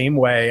other the same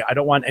way. I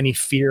don't want any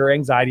fear or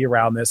anxiety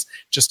around this.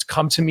 Just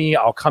come to me.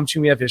 I'll come to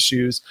you when we have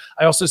issues.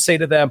 I also say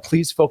to them,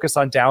 please focus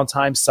on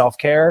downtime,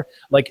 self-care.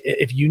 Like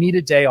if you need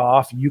a day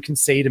off, you can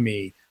say to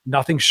me,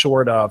 nothing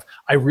short of,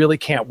 I really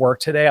can't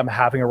work today. I'm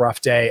having a rough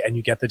day, and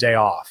you get the day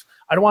off.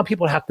 I don't want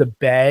people to have to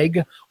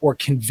beg or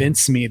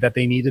convince me that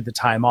they needed the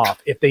time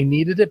off. If they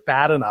needed it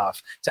bad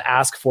enough to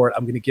ask for it,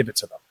 I'm going to give it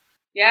to them.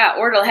 Yeah,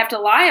 or they'll have to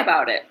lie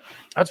about it.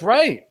 That's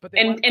right. But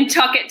and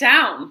tuck it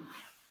down.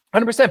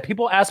 100%.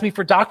 People ask me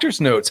for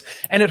doctor's notes,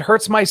 and it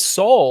hurts my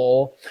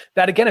soul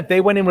that, again, if they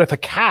went in with a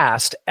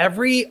cast,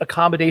 every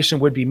accommodation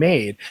would be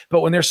made. But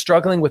when they're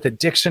struggling with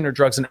addiction or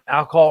drugs and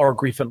alcohol or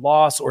grief and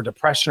loss or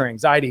depression or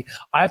anxiety,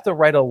 I have to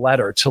write a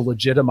letter to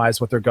legitimize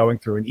what they're going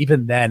through. And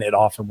even then, it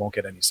often won't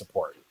get any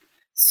support.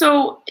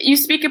 So you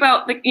speak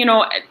about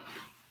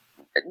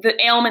the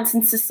ailments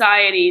in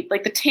society,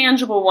 like the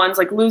tangible ones,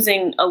 like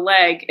losing a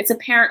leg, it's a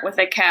parent with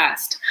a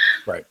cast.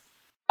 Right.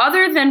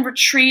 Other than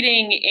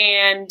retreating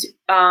and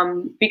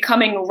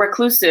becoming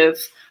reclusive,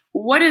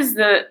 what is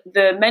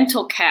the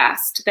mental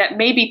cast that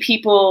maybe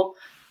people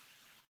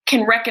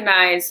can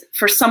recognize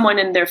for someone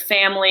in their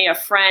family, a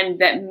friend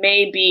that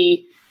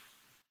maybe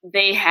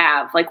they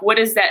have? Like, what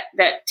is that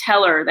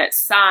teller, that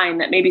sign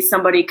that maybe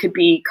somebody could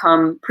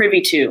become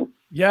privy to?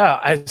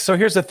 Yeah. So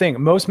here's the thing.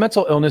 Most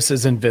mental illness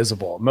is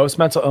invisible. Most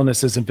mental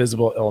illness is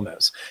invisible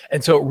illness.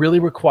 And so it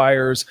really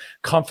requires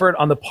comfort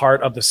on the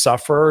part of the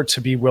sufferer to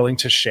be willing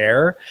to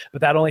share.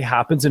 But that only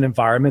happens in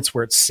environments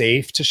where it's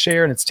safe to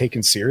share and it's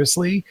taken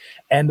seriously.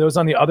 And those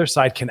on the other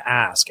side can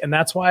ask. And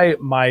that's why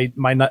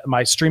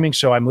my streaming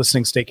show, I'm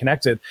Listening, Stay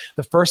Connected,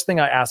 the first thing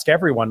I ask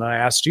everyone, and I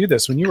asked you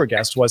this when you were a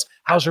guest, was,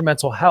 how's your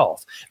mental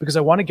health? Because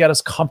I want to get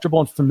us comfortable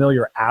and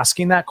familiar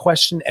asking that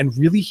question and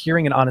really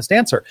hearing an honest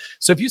answer.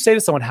 So if you say to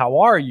someone,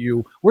 how are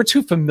you? We're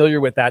too familiar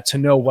with that to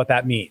know what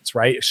that means,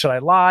 right? Should I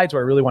lie? Do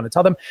I really want to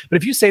tell them? But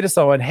if you say to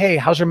someone, hey,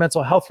 how's your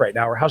mental health right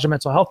now? Or how's your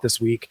mental health this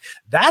week?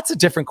 That's a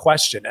different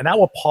question. And that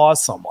will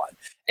pause someone.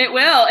 It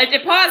will.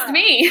 It paused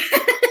me.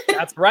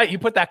 That's right. You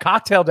put that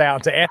cocktail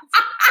down to answer.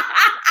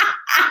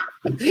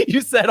 You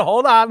said,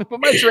 hold on, let me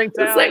put my drink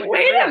down. It's like,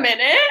 wait a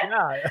minute.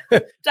 Yeah.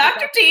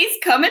 Dr. T's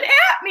coming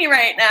at me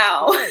right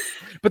now.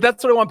 But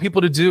that's what I want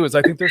people to do is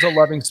I think there's a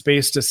loving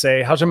space to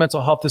say, how's your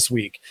mental health this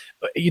week?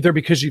 Either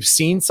because you've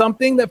seen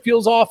something that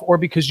feels off or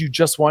because you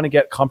just want to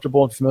get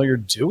comfortable and familiar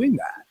doing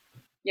that.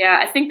 Yeah,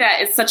 I think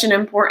that is such an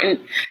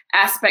important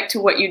aspect to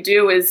what you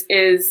do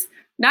is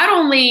not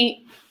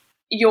only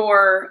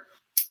your,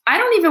 I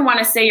don't even want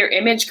to say your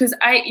image, because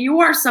you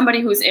are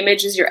somebody whose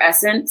image is your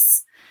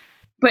essence,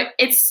 but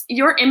it's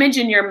your image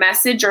and your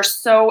message are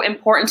so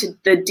important to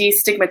the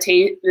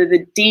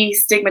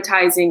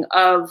destigmatizing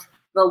of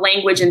the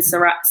language and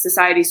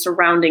society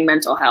surrounding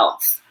mental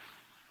health.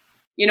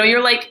 You know,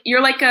 you're like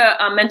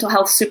a mental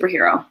health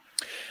superhero.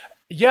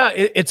 Yeah,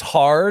 it's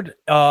hard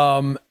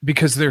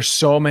because there's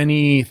so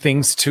many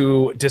things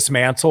to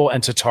dismantle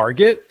and to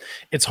target.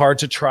 It's hard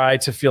to try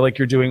to feel like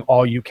you're doing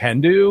all you can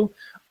do.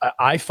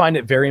 I find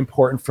it very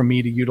important for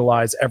me to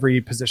utilize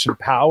every position of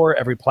power,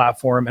 every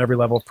platform, every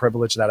level of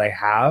privilege that I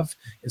have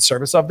in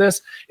service of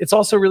this. It's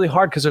also really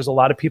hard because there's a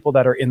lot of people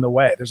that are in the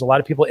way. There's a lot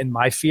of people in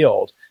my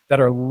field that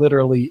are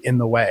literally in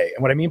the way.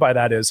 And what I mean by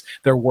that is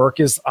their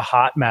work is a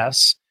hot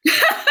mess.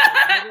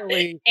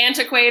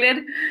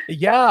 Antiquated.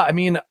 Yeah. I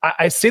mean,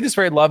 I say this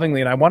very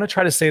lovingly, and I want to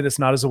try to say this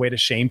not as a way to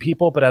shame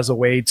people, but as a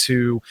way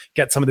to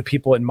get some of the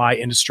people in my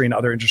industry and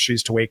other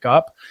industries to wake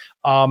up.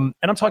 And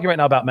I'm talking right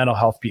now about mental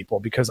health people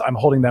because I'm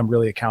holding them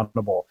really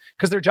accountable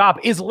because their job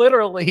is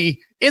literally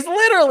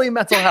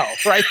mental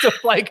health, right? So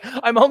like,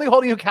 I'm only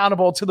holding you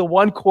accountable to the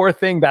one core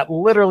thing that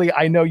literally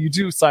I know you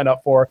do sign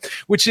up for,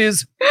 which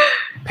is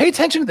pay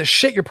attention to the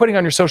shit you're putting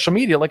on your social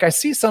media. Like I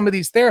see some of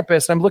these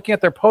therapists and I'm looking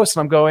at their posts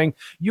and I'm going,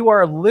 you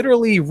are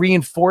literally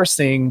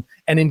reinforcing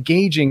and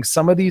engaging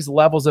some of these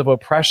levels of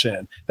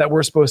oppression that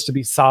we're supposed to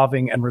be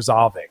solving and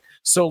resolving.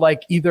 So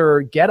like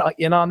either get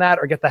in on that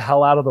or get the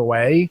hell out of the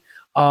way.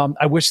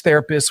 I wish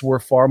therapists were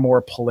far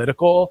more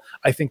political.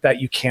 I think that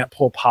you can't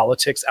pull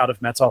politics out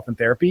of mental health and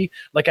therapy.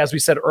 Like, as we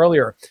said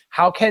earlier,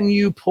 how can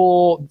you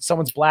pull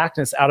someone's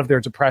blackness out of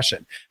their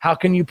depression? How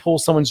can you pull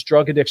someone's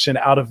drug addiction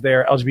out of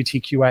their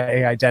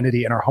LGBTQIA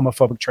identity and our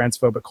homophobic,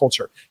 transphobic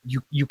culture?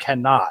 You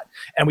cannot.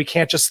 And we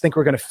can't just think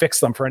we're going to fix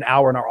them for an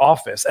hour in our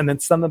office and then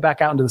send them back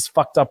out into this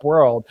fucked up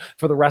world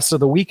for the rest of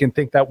the week and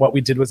think that what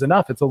we did was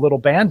enough. It's a little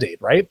Band-Aid,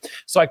 right?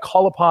 So I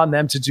call upon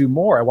them to do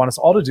more. I want us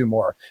all to do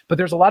more. But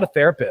there's a lot of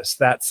therapists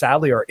that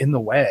sadly are in the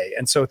way.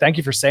 And so thank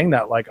you for saying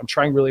that. Like, I'm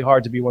trying really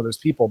hard to be one of those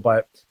people,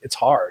 but it's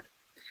hard.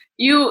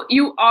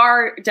 You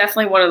are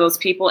definitely one of those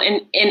people.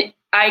 And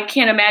I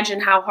can't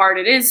imagine how hard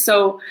it is.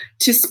 So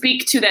to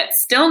speak to that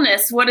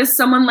stillness, what is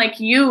someone like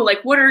you, like,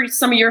 what are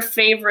some of your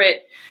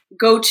favorite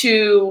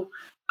go-to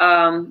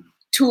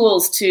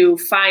tools to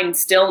find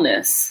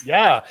stillness?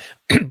 Yeah.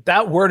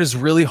 That word is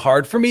really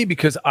hard for me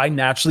because I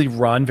naturally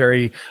run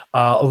very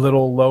a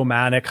little low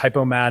manic,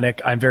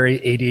 hypomanic. I'm very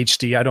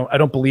ADHD. I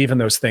don't believe in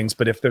those things,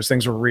 but if those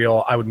things were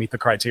real, I would meet the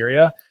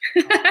criteria.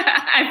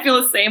 I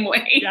feel the same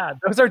way. Yeah,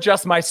 those are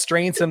just my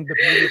strengths and the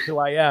beauty of who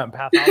I am.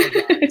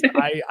 Pathologized.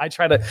 I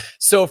try to.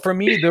 So for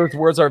me, those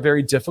words are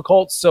very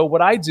difficult. So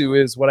what I do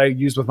is what I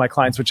use with my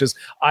clients, which is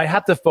I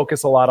have to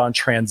focus a lot on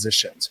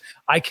transitions.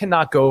 I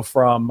cannot go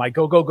from my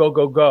go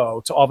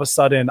to all of a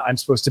sudden I'm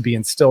supposed to be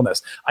in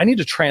stillness. I need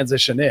to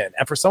transition in.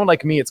 And for someone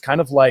like me, it's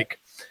kind of like,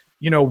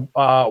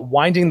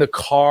 winding the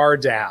car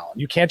down.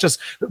 You can't just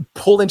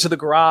pull into the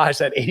garage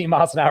at 80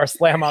 miles an hour,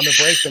 slam on the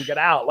brakes and get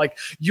out. Like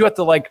you have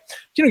to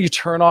you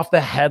turn off the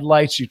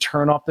headlights, you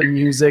turn off the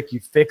music,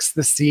 you fix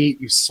the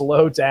seat, you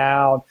slow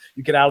down,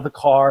 you get out of the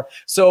car.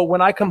 So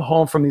when I come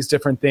home from these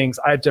different things,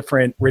 I have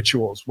different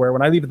rituals where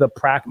when I leave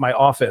my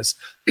office,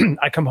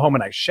 I come home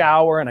and I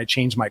shower and I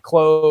change my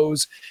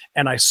clothes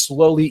and I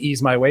slowly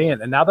ease my way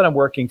in. And now that I'm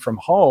working from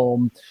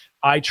home,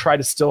 I try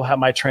to still have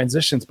my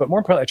transitions, but more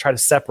importantly, I try to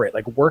separate.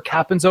 Like work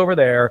happens over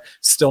there,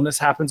 stillness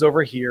happens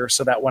over here,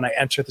 so that when I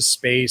enter the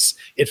space,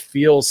 it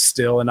feels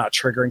still and not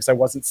triggering because I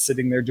wasn't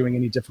sitting there doing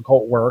any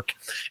difficult work.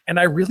 And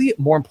I really,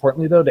 more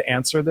importantly though, to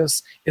answer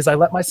this, is I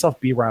let myself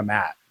be where I'm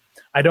at.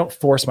 I don't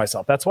force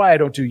myself. That's why I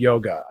don't do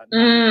yoga.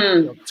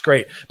 It's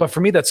great. But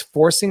for me, that's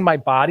forcing my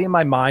body and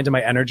my mind and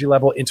my energy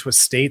level into a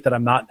state that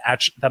I'm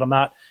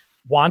not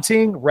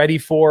wanting, ready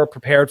for,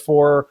 prepared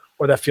for,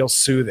 or that feels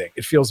soothing.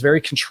 It feels very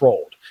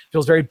controlled. It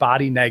feels very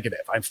body negative.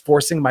 I'm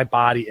forcing my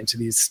body into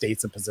these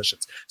states and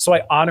positions. So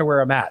I honor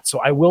where I'm at. So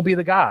I will be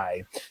the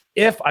guy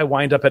if I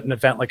wind up at an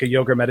event like a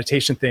yoga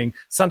meditation thing,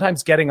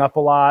 sometimes getting up a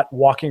lot,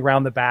 walking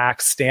around the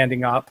back,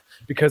 standing up,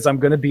 because I'm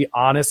going to be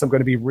honest, I'm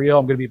going to be real,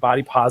 I'm going to be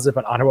body positive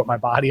and honor what my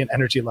body and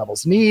energy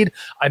levels need.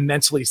 I'm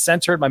mentally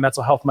centered. My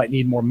mental health might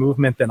need more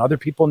movement than other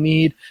people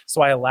need.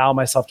 So I allow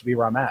myself to be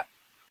where I'm at.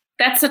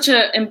 That's such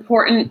an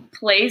important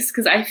place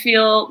because I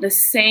feel the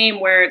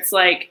same where it's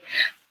like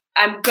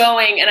I'm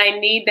going and I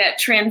need that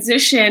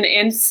transition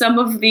in some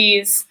of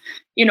these,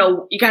 you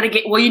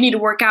need to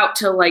work out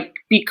to like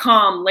be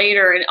calm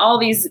later, and all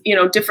these,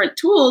 different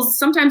tools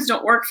sometimes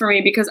don't work for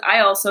me because I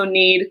also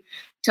need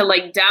to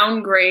like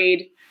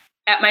downgrade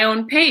at my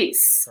own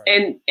pace.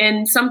 Right.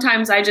 And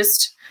sometimes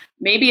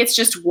maybe it's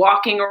just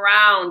walking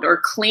around or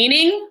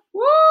cleaning.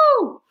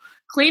 Woo!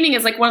 Cleaning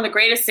is like one of the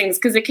greatest things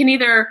because it can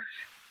either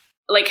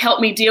like help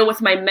me deal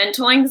with my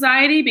mental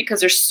anxiety because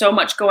there's so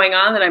much going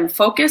on that I'm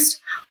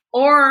focused,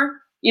 or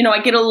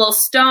I get a little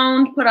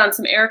stoned, put on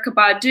some Erykah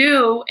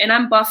Badu, and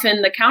I'm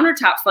buffing the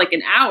countertop for like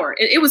an hour.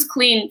 It was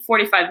clean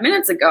 45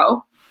 minutes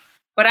ago,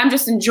 but I'm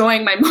just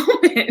enjoying my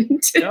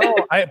moment.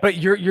 But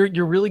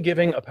you're really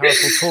giving a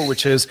powerful tool,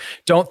 which is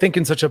don't think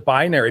in such a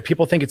binary.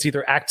 People think it's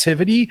either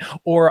activity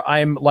or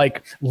I'm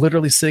like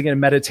literally sitting in a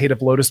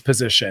meditative lotus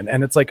position,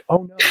 and it's like,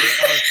 oh no.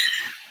 There are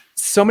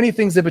so many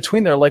things in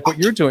between there, like what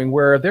you're doing,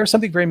 where there's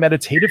something very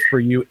meditative for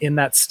you in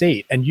that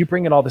state, and you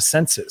bring in all the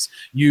senses.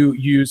 You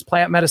use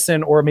plant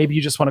medicine, or maybe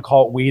you just want to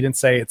call it weed and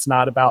say it's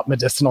not about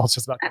medicinal, it's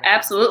just about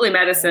absolutely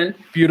medicine.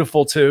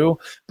 Beautiful too,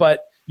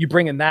 but you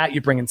bring in that,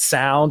 you bring in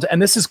sound, and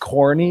this is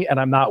corny, and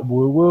I'm not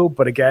woo-woo,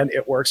 but again,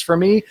 it works for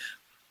me.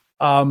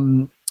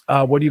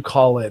 What do you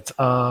call it?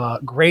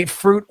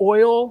 Grapefruit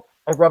oil.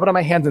 I rub it on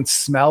my hands and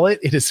smell it.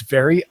 It is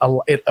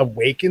it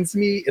awakens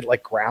me. It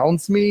like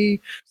grounds me.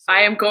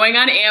 I am going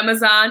on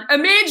Amazon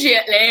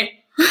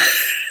immediately.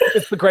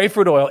 It's the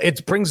grapefruit oil.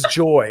 It brings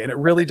joy, and it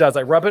really does.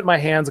 I rub it in my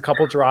hands, a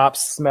couple drops,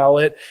 smell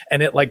it,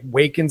 and it like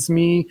wakens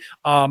me.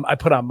 I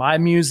put on my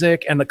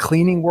music, and the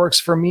cleaning works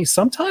for me.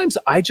 Sometimes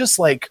I just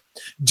like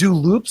do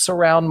loops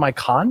around my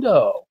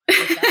condo.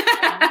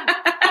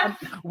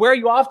 Where are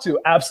you off to?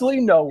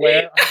 Absolutely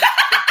nowhere.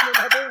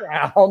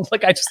 Around.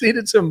 Like I just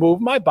needed to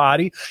move my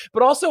body.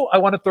 But also I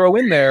want to throw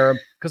in there,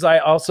 because I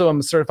also am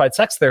a certified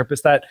sex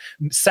therapist, that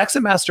sex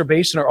and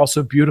masturbation are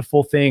also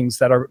beautiful things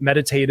that are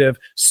meditative,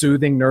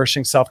 soothing,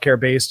 nourishing, self-care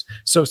based.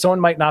 So someone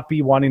might not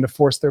be wanting to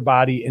force their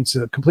body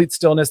into complete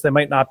stillness. They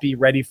might not be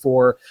ready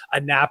for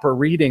a nap or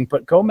reading,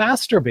 but go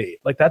masturbate.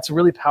 Like that's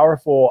really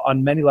powerful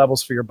on many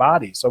levels for your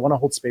body. So I want to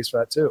hold space for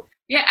that too.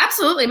 Yeah,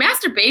 absolutely.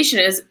 Masturbation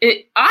is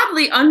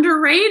oddly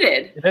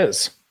underrated. It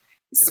is.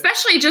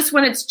 Especially just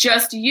when it's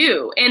just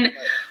you. And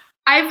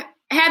I've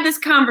had this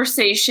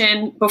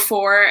conversation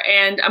before,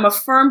 and I'm a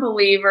firm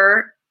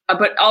believer,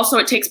 but also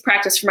it takes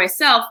practice for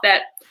myself,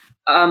 that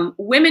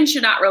women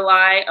should not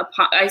rely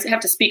upon, I have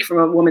to speak from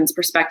a woman's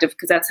perspective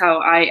because that's how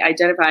I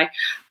identify.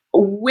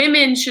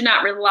 Women should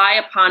not rely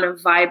upon a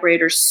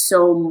vibrator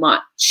so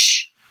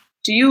much.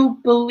 Do you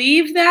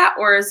believe that?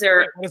 Or is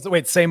there...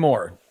 Wait, say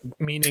more.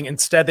 Meaning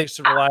instead they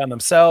should rely on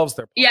themselves?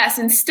 Yes,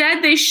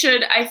 instead they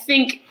should, I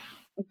think,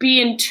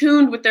 be in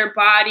tune with their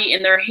body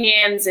and their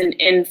hands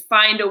and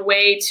find a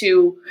way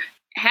to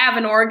have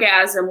an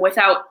orgasm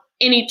without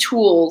any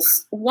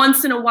tools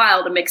once in a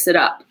while to mix it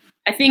up.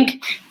 I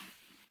think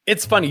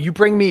it's funny.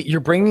 This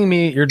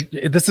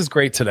is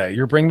great today.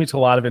 You're bringing me to a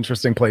lot of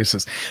interesting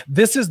places.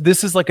 This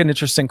is like an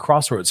interesting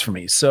crossroads for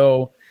me.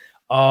 So,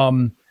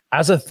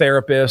 as a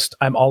therapist,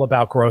 I'm all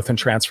about growth and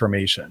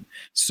transformation.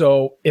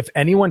 So if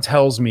anyone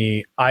tells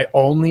me I'm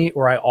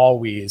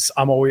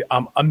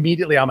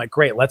like,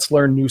 great, let's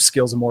learn new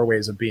skills and more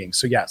ways of being.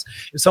 So yes,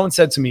 if someone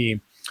said to me,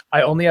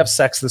 I only have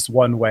sex this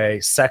one way,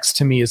 sex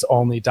to me is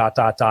only ...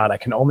 I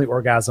can only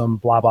orgasm,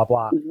 blah, blah,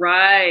 blah.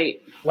 Right.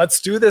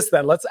 Let's do this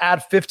then. Let's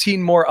add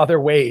 15 more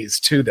other ways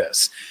to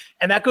this.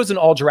 And that goes in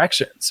all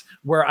directions,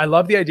 where I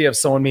love the idea of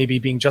someone maybe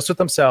being just with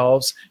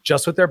themselves,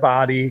 just with their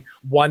body,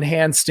 one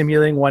hand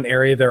stimulating one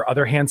area, their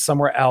other hand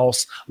somewhere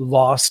else,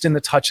 lost in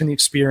the touch and the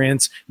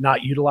experience,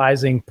 not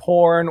utilizing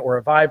porn or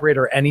a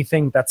vibrator or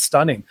anything. That's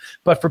stunning.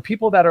 But for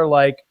people that are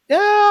like, yeah,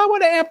 I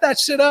want to amp that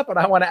shit up and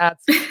I want to add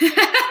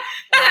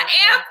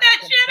amp that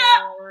shit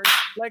up.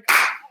 Like,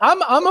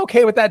 I'm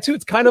okay with that too.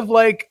 It's kind of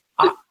like,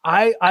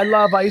 I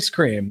love ice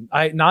cream.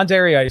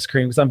 Non-dairy ice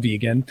cream because I'm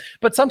vegan.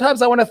 But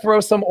sometimes I want to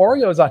throw some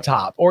Oreos on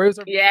top. Oreos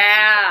are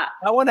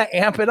I want to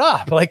amp it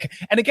up. Like,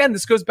 and again,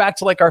 this goes back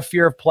to like our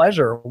fear of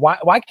pleasure.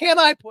 Why can't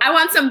I? I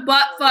want some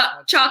butt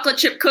fuck chocolate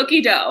chip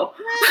cookie dough.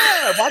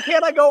 Yeah, why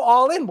can't I go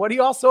all in? What are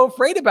you all so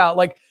afraid about?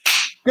 Like,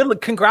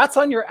 good, congrats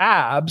on your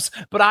abs,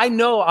 but I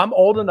know I'm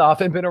old enough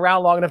and been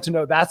around long enough to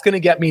know that's going to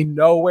get me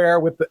nowhere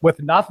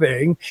with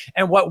nothing.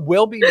 And what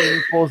will be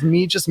meaningful is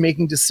me just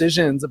making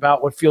decisions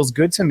about what feels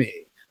good to me.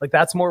 Like,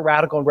 that's more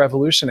radical and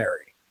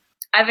revolutionary.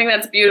 I think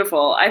that's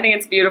beautiful. I think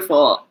it's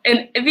beautiful.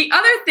 And the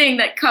other thing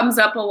that comes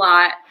up a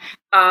lot,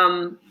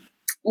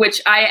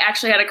 which I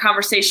actually had a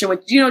conversation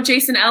with, do you know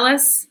Jason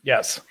Ellis?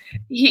 Yes.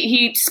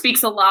 He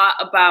speaks a lot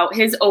about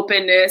his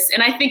openness.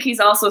 And I think he's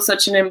also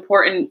such an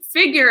important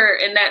figure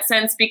in that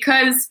sense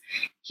because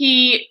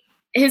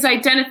his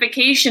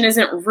identification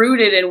isn't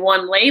rooted in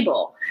one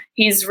label.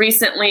 He's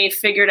recently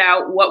figured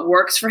out what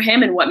works for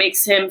him and what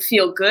makes him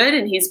feel good.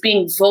 And he's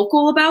being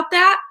vocal about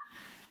that.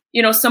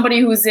 You know, somebody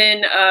who's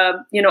in,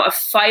 a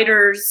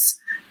fighter's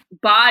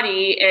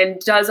body and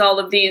does all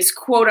of these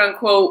quote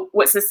unquote,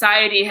 what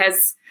society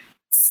has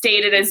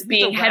stated as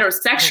being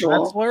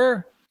heterosexual.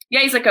 Wrestler? Yeah,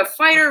 he's like a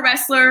fighter,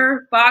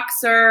 wrestler,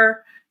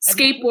 boxer,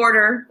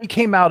 skateboarder. He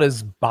came out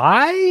as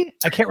bi?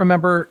 I can't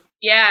remember.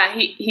 Yeah,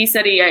 he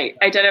said he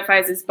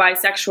identifies as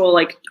bisexual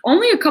like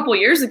only a couple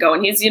years ago,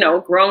 and he's,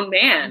 a grown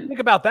man. Think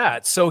about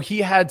that. So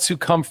he had to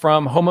come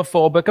from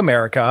homophobic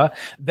America,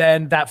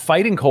 then that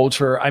fighting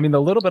culture. I mean,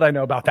 the little bit I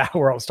know about that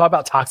world, let's talk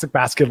about toxic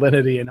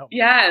masculinity.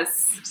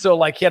 Yes. So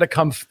like he had to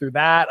come through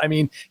that. I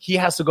mean, he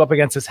has to go up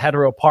against his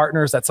hetero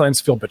partners that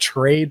sometimes feel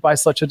betrayed by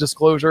such a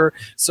disclosure.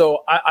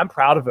 So I'm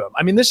proud of him.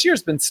 I mean, this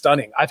year's been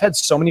stunning. I've had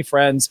so many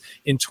friends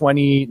in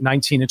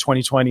 2019 and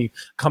 2020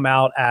 come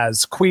out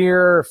as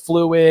queer,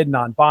 fluid,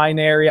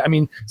 non-binary. I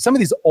mean, some of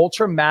these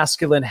ultra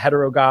masculine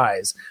hetero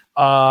guys.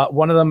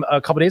 One of them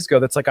a couple days ago,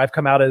 that's like, I've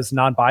come out as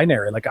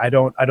non-binary. Like I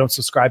don't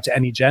subscribe to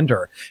any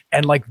gender.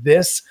 And like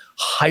this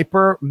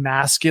hyper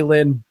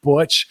masculine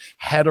butch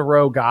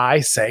hetero guy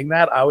saying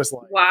that, I was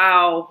like,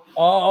 wow.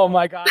 Oh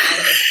my God, I'm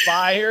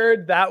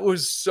inspired. That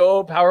was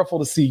so powerful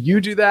to see you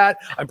do that.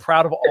 I'm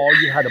proud of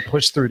all you had to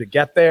push through to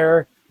get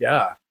there.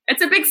 Yeah.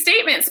 It's a big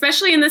statement,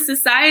 especially in this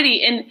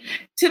society. And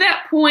to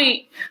that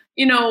point,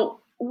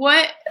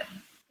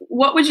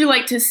 what would you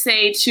like to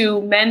say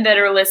to men that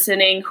are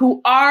listening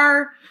who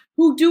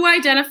do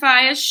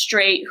identify as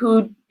straight,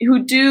 who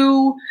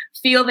do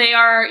feel they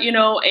are,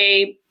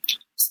 a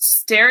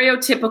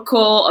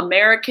stereotypical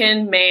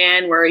American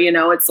man where,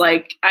 it's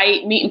like I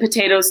eat meat and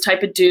potatoes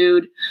type of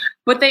dude,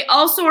 but they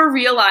also are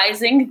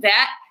realizing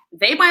that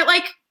they might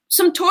like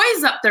some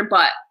toys up their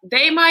butt.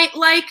 They might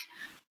like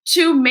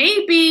to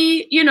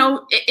maybe,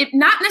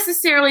 not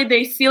necessarily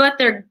they feel that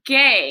they're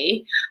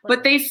gay,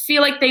 but they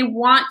feel like they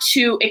want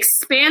to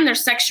expand their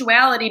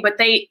sexuality, but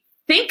they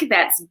think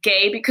that's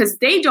gay because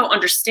they don't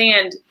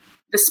understand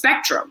the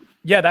spectrum.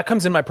 Yeah, that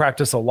comes in my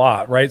practice a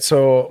lot, right?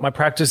 So my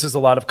practice is a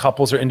lot of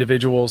couples or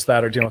individuals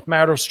that are dealing with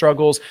marital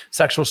struggles,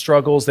 sexual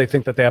struggles. They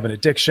think that they have an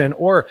addiction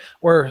or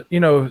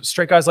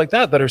straight guys like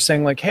that are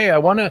saying like, hey,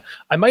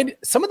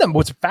 some of them,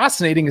 what's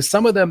fascinating is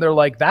some of them, they're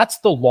like, that's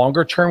the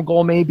longer term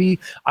goal. Maybe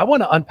I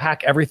want to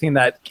unpack everything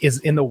that is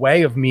in the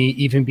way of me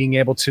even being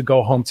able to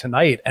go home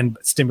tonight and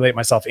stimulate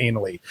myself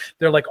anally.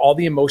 They're like all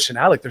the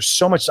emotionality. There's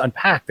so much to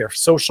unpack. Their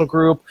social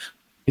group,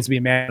 needs to be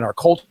a man in our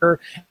culture.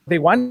 They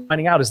wind up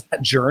finding out is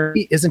that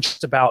journey isn't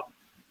just about,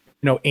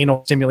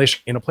 anal stimulation,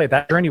 anal play.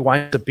 That journey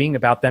winds up being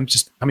about them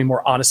just becoming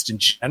more honest in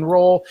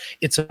general.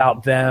 It's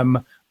about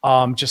them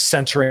just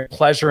centering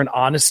pleasure and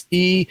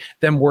honesty,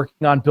 them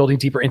working on building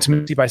deeper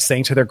intimacy by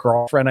saying to their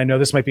girlfriend, I know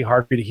this might be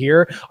hard for you to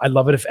hear. I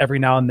love it if every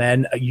now and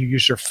then you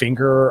use your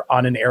finger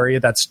on an area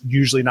that's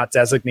usually not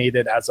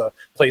designated as a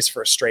place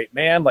for a straight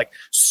man. Like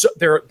so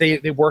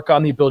they work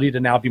on the ability to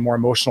now be more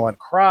emotional and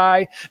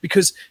cry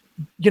because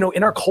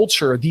in our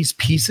culture, these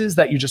pieces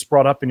that you just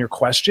brought up in your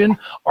question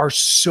are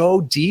so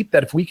deep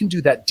that if we can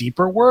do that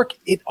deeper work,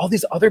 all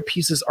these other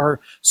pieces are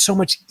so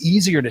much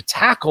easier to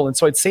tackle. And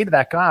so I'd say to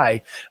that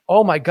guy,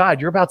 oh my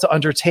God, you're about to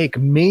undertake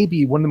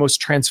maybe one of the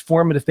most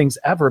transformative things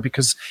ever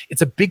because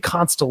it's a big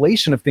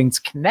constellation of things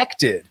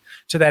connected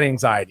to that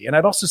anxiety. And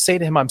I'd also say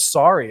to him, I'm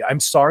sorry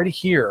to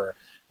hear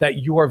that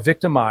you are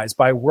victimized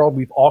by a world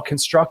we've all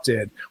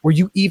constructed where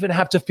you even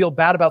have to feel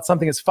bad about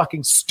something as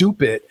fucking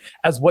stupid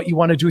as what you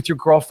want to do with your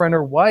girlfriend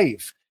or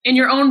wife. In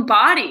your own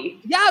body.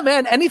 Yeah,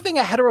 man. Anything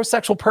a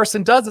heterosexual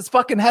person does, it's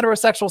fucking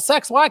heterosexual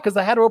sex. Why? Because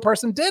the hetero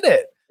person did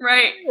it.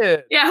 Right.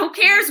 Yeah. Who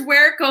cares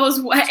where it goes?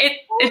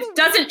 It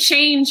doesn't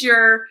change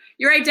your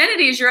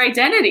identity is your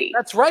identity.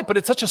 That's right. But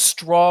it's such a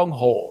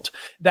stronghold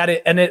that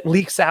it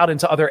leaks out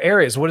into other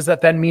areas. What does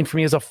that then mean for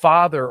me as a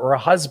father or a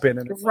husband?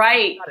 And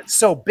right. God, it's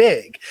so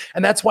big.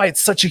 And that's why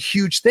it's such a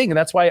huge thing. And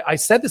that's why I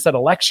said this at a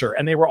lecture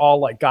and they were all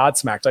like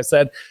godsmacked. I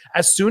said,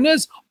 as soon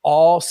as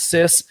all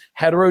cis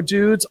hetero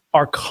dudes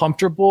are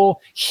comfortable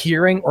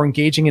hearing or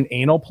engaging in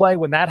anal play,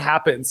 when that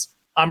happens,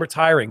 I'm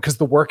retiring because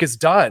the work is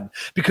done.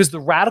 Because the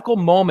radical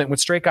moment when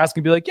straight guys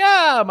can be like,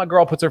 yeah, my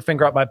girl puts her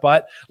finger up my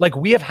butt. Like,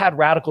 we have had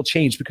radical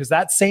change because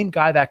that same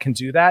guy that can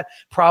do that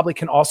probably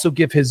can also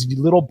give his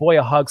little boy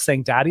a hug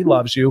saying, Daddy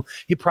loves you.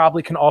 He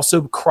probably can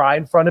also cry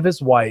in front of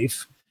his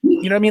wife.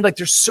 You know what I mean? Like,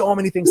 there's so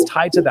many things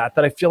tied to that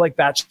I feel like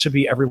that should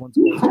be everyone's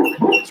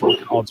goal. So we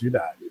can all do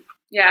that.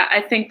 Yeah,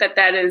 I think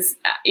that is,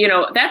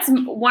 that's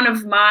one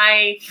of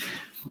my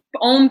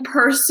own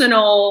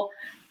personal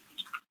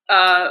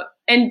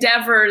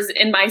endeavors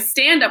in my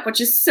stand-up,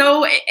 which is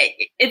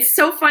it's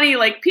so funny.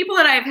 Like, people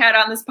that I've had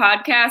on this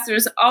podcast,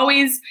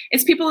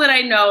 it's people that I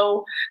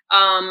know,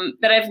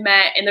 that I've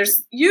met, and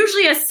there's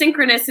usually a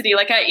synchronicity.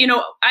 Like,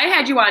 I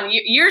had you on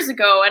years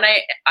ago, and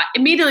I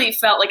immediately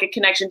felt like a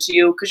connection to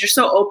you because you're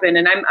so open,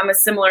 and I'm a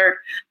similar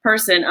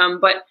person.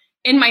 But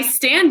in my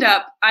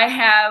stand-up, I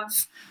have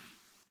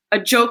a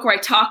joke where I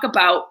talk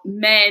about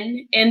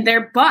men and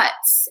their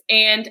butts,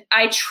 and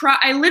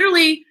I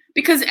literally,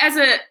 because as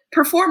a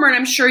performer, and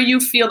I'm sure you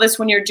feel this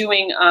when you're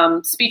doing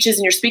speeches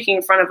and you're speaking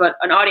in front of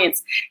an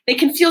audience, they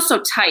can feel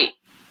so tight.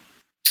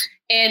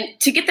 And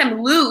to get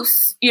them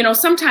loose,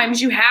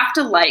 sometimes you have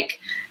to like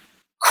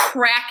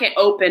crack it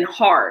open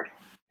hard.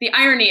 The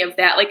irony of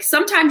that, like,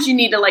 sometimes you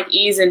need to like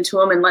ease into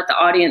them and let the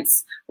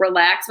audience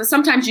relax, but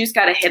sometimes you just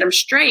got to hit them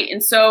straight.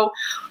 And so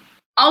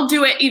I'll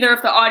do it either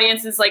if the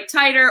audience is like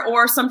tighter,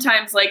 or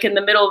sometimes like in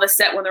the middle of the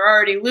set when they're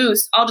already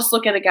loose, I'll just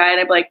look at a guy and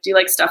I'd be like, do you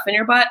like stuff in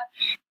your butt?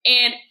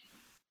 And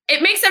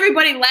it makes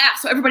everybody laugh,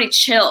 so everybody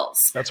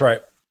chills. That's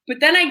right.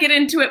 But then I get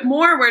into it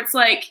more where it's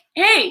like,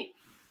 hey,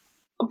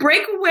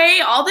 break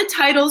away all the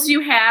titles you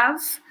have.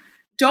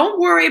 Don't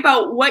worry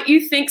about what you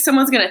think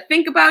someone's going to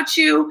think about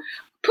you.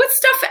 Put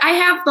stuff, I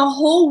have the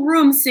whole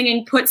room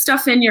singing Put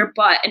Stuff in Your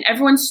Butt, and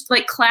everyone's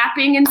like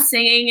clapping and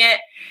singing it.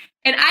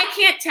 And I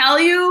can't tell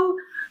you,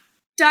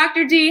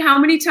 Dr. D, how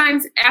many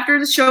times after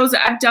the shows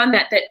I've done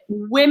that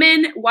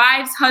women,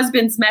 wives,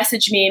 husbands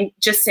message me and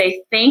just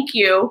say, thank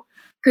you,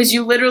 because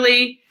you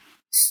literally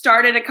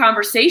started a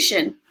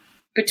conversation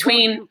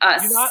between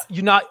us.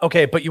 You're not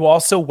okay, but you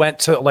also went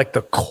to like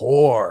the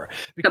core.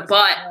 The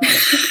butt.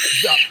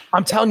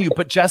 I'm telling you,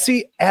 but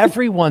Jesse,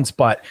 everyone's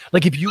butt.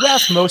 Like, if you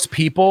ask most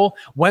people,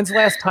 when's the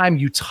last time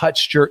you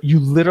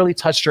literally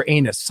touched your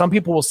anus? Some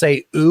people will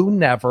say, ooh,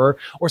 never.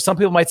 Or some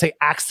people might say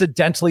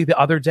accidentally the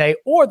other day,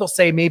 or they'll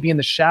say maybe in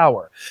the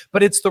shower.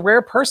 But it's the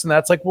rare person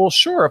that's like, well,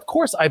 sure, of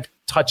course I've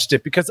touched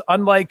it, because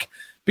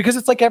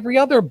it's like every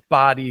other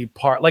body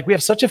part. Like, we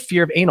have such a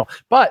fear of anal,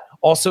 but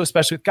also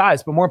especially with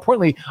guys. But more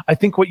importantly, I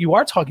think what you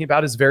are talking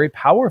about is very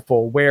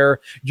powerful, where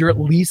you're at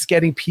least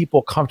getting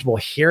people comfortable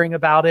hearing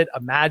about it,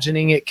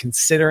 imagining it,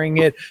 considering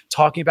it,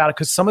 talking about it.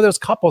 Because some of those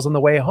couples on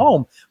the way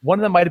home, one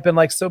of them might have been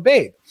like, so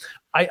babe,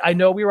 I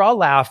know we were all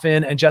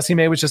laughing and Jessie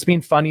May was just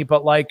being funny,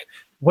 but like,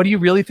 what do you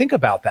really think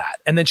about that?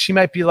 And then she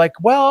might be like,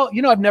 well,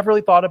 I've never really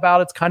thought about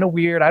it. It's kind of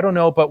weird. I don't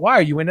know, but why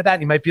are you into that?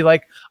 And you might be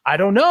like, I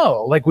don't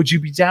know. Like, would you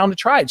be down to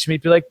try it? She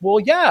might be like, well,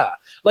 yeah.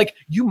 Like,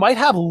 you might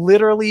have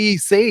literally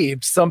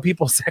saved some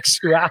people's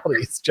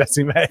sexualities,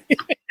 Jessie May. It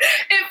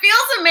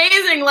feels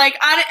amazing. Like,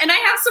 and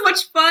I have so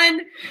much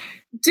fun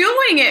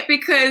doing it,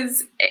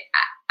 because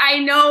I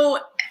know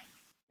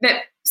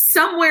that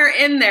somewhere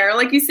in there,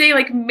 like you say,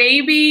 like,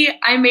 maybe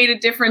I made a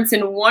difference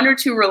in one or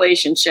two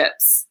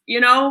relationships,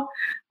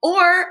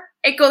 or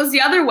it goes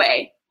the other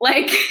way.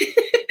 Like,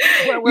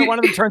 where one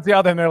of them turns the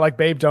other and they're like,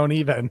 babe, don't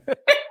even.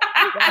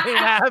 That ain't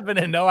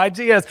happening. No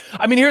ideas.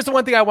 I mean, here's the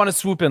one thing I want to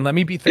swoop in. Let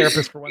me be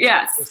therapist for one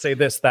second to say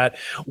this, that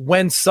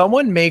when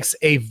someone makes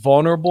a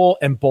vulnerable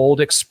and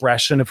bold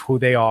expression of who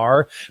they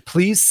are,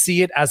 please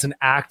see it as an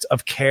act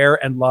of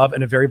care and love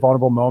in a very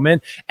vulnerable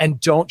moment, and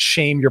don't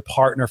shame your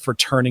partner for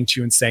turning to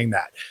you and saying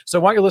that. So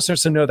I want your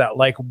listeners to know that,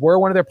 like, we're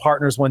one of their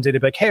partners one day to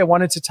be like, hey, I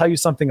wanted to tell you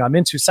something I'm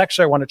into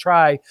sexually, I want to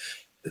try.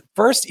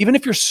 First, even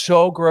if you're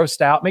so grossed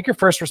out, make your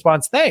first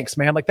response, thanks,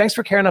 man. Like, thanks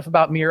for caring enough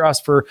about me or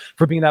us for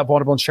being that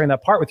vulnerable and sharing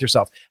that part with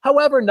yourself.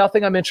 However,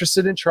 nothing I'm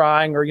interested in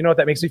trying, or,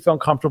 that makes me feel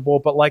uncomfortable,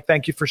 but like,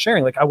 thank you for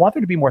sharing. Like, I want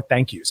there to be more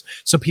thank yous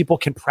so people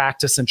can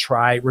practice and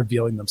try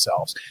revealing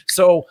themselves.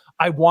 So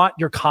I want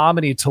your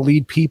comedy to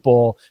lead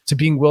people to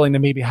being willing to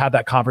maybe have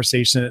that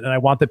conversation. And I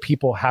want the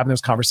people having those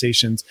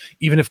conversations,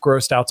 even if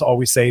grossed out, to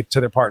always say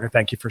to their partner,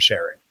 thank you for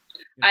sharing.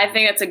 I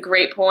think that's a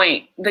great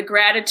point. The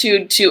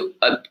gratitude to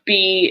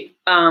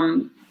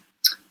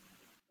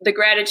the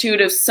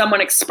gratitude of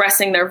someone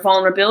expressing their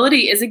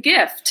vulnerability is a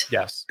gift.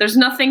 Yes. There's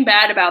nothing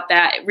bad about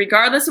that.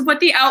 Regardless of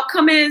what the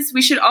outcome is,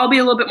 we should all be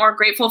a little bit more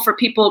grateful for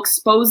people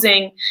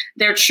exposing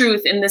their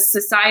truth in this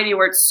society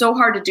where it's so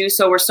hard to do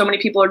so, where so many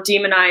people are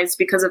demonized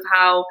because of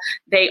how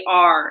they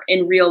are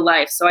in real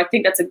life. So I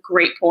think that's a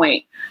great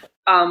point.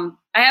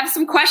 I have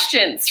some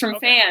questions from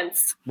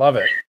fans. Love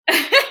it.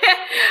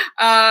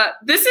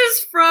 This is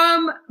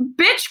from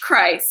Bitch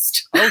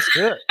Christ. Oh,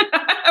 shit.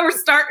 We're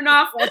starting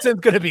off. That's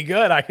going to be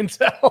good, I can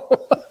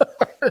tell.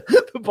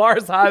 The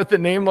bar's high with a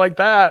name like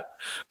that.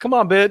 Come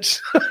on, bitch.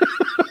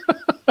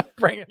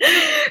 Bring it.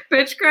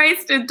 Bitch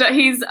Christ,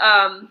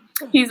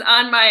 He's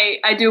on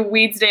I do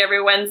Weeds Day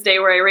every Wednesday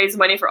where I raise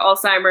money for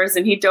Alzheimer's,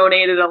 and he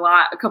donated a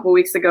lot a couple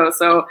weeks ago.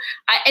 So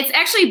it's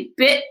actually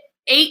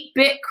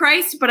 8-Bit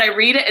Christ, but I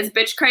read it as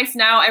Bitch Christ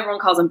now. Everyone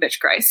calls him Bitch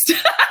Christ.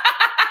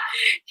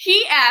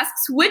 He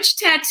asks, which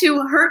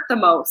tattoo hurt the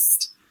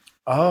most?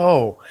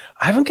 Oh,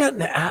 I don't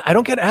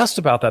get asked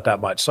about that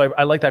much. So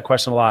I like that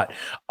question a lot.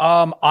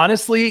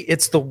 Honestly,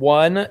 it's the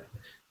one.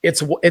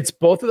 It's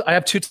both. I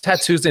have 2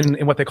 tattoos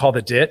in what they call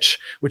the ditch,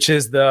 which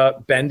is the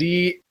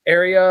bendy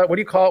area. What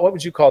do you call it? What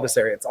would you call this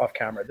area? It's off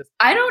camera.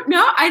 I don't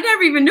know. I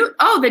never even knew.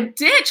 Oh, the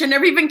ditch. I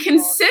never even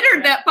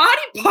considered that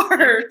body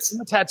part. In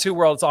the tattoo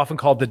world, it's often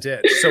called the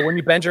ditch. So when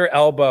you bend your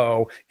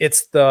elbow,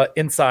 it's the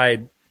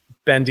inside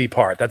bendy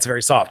part that's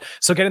very soft.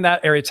 So getting that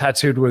area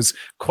tattooed was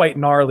quite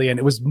gnarly, and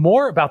it was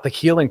more about the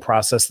healing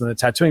process than the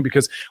tattooing,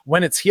 because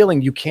when it's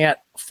healing, you can't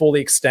fully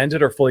extend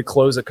it or fully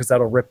close it because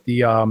that'll rip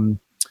the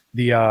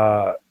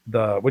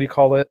what do you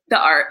call it? The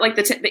art, like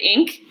the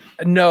ink?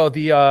 No,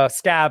 the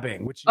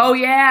scabbing. Which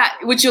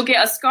you'll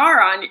get a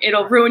scar on.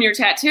 It'll ruin your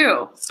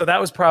tattoo. So that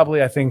was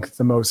probably, I think,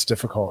 the most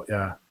difficult.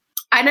 Yeah.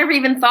 I never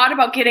even thought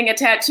about getting a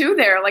tattoo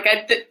there. Like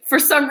for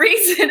some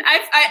reason,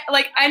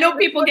 I know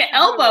people get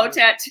elbow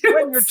tattoos.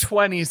 When you're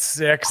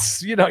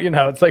 26, you know,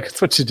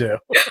 it's what you do.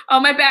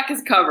 Oh, my back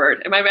is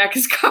covered.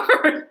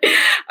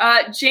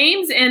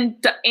 James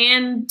and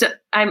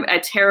I'm a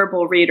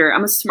terrible reader.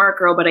 I'm a smart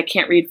girl, but I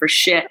can't read for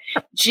shit.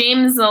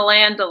 James the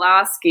Land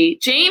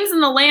Delaski. James in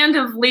the land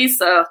of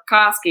Lisa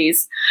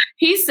Koskis.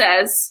 He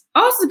says,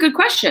 oh, this is a good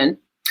question.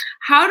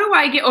 How do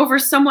I get over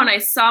someone I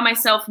saw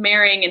myself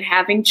marrying and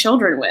having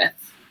children with?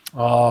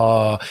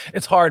 Oh,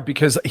 it's hard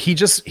because he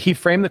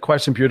framed the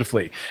question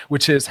beautifully,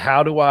 which is,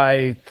 how do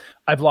I've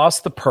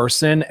lost the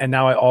person and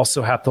now I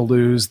also have to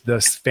lose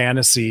this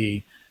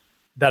fantasy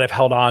that I've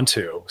held on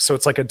to. So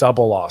it's like a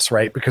double loss,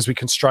 right? Because we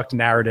construct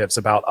narratives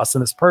about us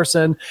and this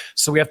person.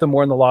 So we have to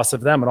mourn the loss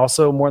of them and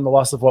also mourn the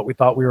loss of what we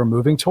thought we were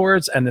moving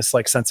towards and this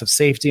like sense of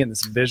safety and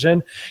this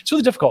vision. It's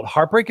really difficult.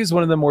 Heartbreak is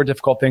one of the more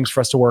difficult things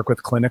for us to work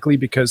with clinically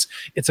because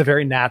it's a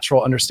very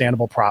natural,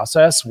 understandable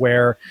process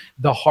where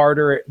the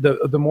harder,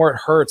 the more it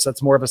hurts,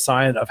 that's more of a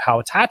sign of how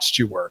attached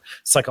you were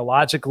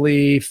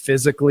psychologically,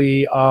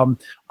 physically.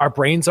 Our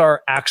brains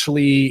are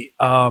actually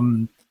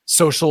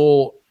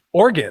social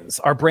organs.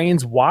 Our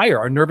brains wire,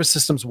 our nervous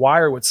systems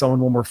wire with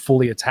someone when we're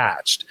fully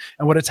attached.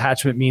 And what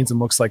attachment means and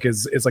looks like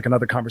is like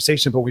another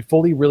conversation, but we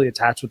fully really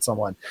attach with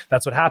someone.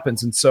 That's what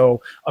happens. And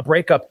so a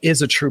breakup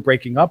is a true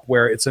breaking up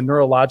where it's a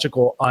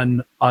neurological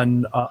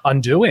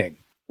undoing.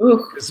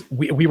 Because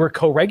we were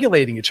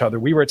co-regulating each other.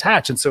 We were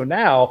attached. And so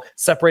now,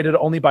 separated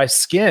only by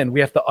skin, we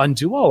have to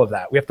undo all of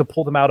that. We have to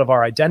pull them out of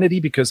our identity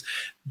because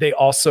they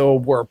also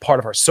were part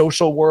of our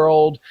social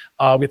world.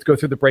 We have to go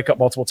through the breakup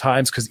multiple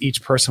times because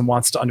each person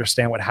wants to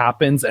understand what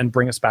happens and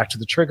bring us back to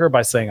the trigger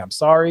by saying, I'm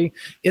sorry.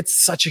 It's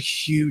such a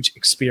huge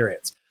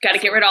experience. Got to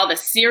get rid of all the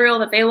cereal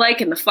that they like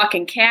in the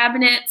fucking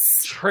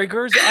cabinets.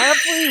 Triggers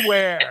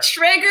everywhere.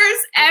 Triggers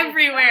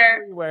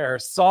everywhere.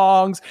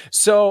 Songs.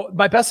 So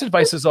my best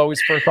advice is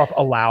always, first off,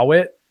 allow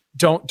it.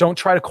 Don't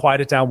try to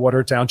quiet it down, water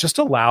it down. Just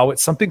allow it.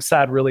 Something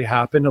sad really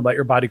happened and let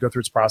your body go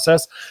through its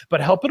process.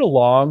 But help it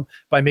along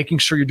by making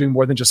sure you're doing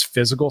more than just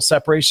physical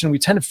separation. We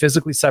tend to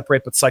physically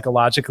separate, but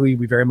psychologically,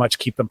 we very much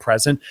keep them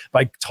present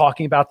by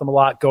talking about them a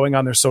lot, going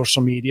on their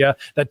social media.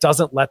 That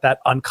doesn't let that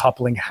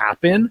uncoupling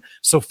happen.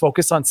 So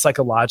focus on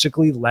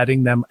psychologically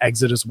letting them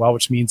exit as well,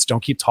 which means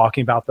don't keep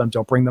talking about them.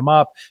 Don't bring them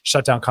up.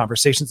 Shut down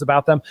conversations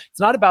about them. It's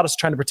not about us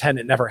trying to pretend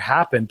it never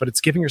happened, but it's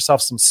giving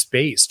yourself some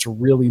space to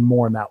really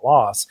mourn that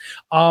loss.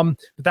 But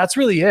that's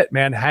really it,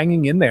 man,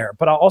 hanging in there.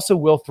 But I also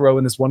will throw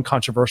in this one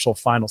controversial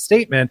final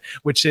statement,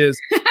 which is...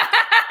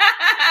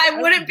 I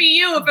wouldn't be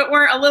you if it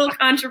weren't a little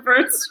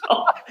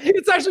controversial.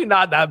 It's actually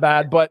not that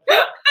bad, but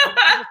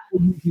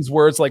these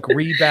words like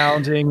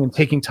rebounding and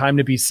taking time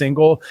to be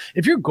single.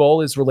 If your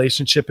goal is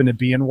relationship and to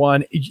be in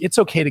one, it's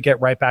okay to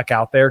get right back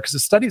out there because the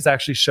studies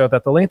actually show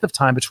that the length of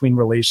time between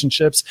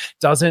relationships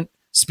doesn't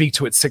speak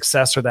to its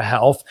success or the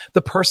health.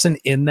 The person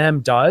in them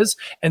does.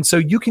 And so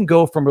you can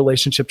go from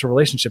relationship to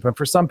relationship. And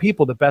for some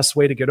people, the best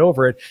way to get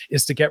over it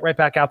is to get right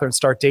back out there and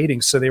start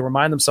dating. So they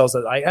remind themselves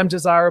that I am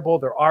desirable.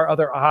 There are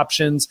other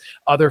options.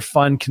 Other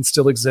fun can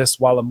still exist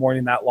while I'm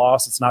mourning that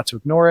loss. It's not to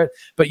ignore it,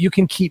 but you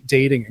can keep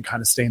dating and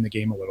kind of stay in the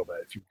game a little bit.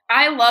 If you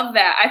I love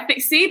that. I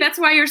think, see, that's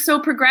why you're so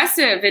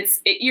progressive.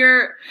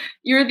 You're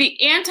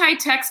the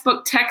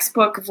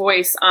anti-textbook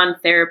voice on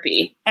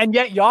therapy. And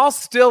yet y'all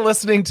still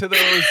listening to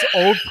those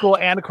old school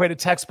antiquated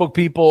textbook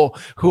people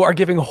who are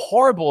giving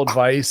horrible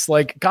advice.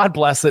 Like, God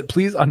bless it.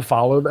 Please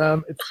unfollow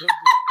them. It's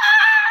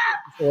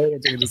so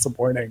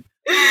disappointing.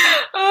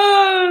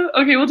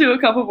 Okay, we'll do a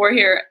couple more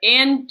here.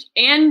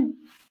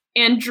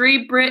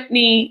 Andre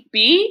Brittany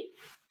B.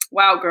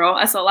 Wow, girl,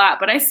 that's a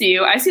lot, but I see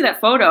you. I see that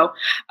photo.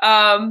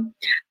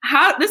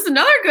 This is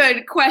another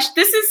good question.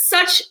 This is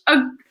such a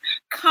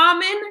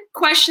common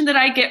question that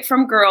I get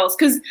from girls,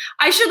 because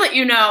I should let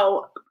you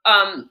know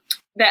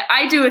that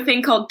I do a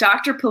thing called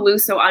Dr.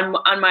 Peluso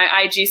on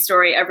my IG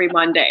story every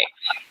Monday.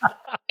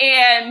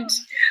 And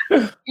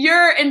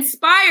you're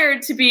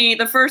inspired to be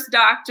the first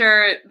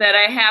doctor that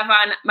I have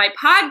on my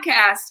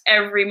podcast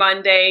every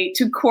Monday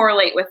to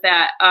correlate with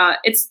that.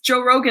 It's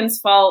Joe Rogan's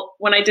fault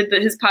when I did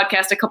his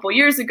podcast a couple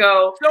years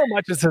ago. So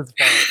much is his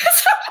fault.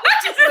 So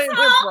much is his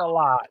fault. For a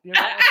lot. You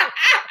know?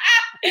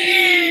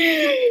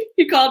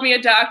 He called me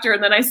a doctor,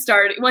 and then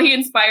he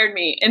inspired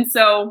me. And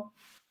so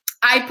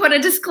I put a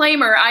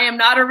disclaimer, I am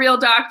not a real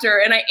doctor,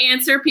 and I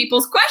answer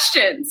people's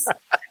questions.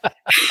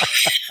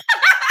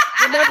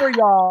 Remember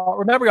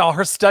y'all,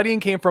 her studying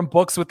came from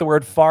books with the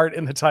word fart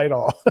in the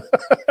title.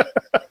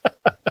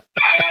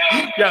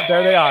 Yeah,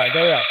 there they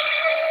are.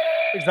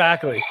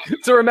 Exactly.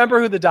 So remember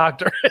who the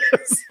doctor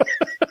is.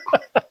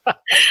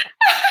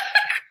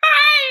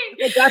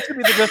 That should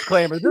be the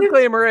disclaimer. The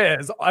disclaimer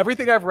is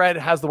everything I've read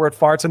has the word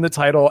farts in the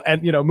title,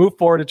 and move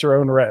forward at your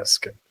own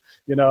risk.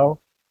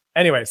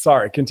 Anyway,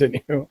 sorry,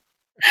 continue.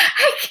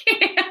 I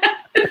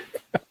can't.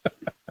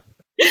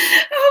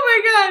 Oh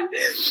my God.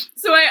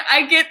 So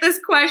I get this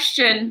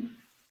question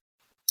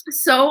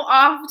so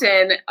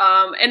often.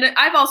 And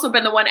I've also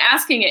been the one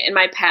asking it in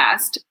my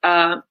past.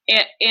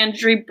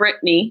 Andrew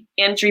Brittany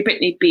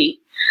B.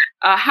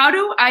 How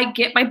do I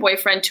get my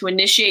boyfriend to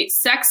initiate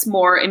sex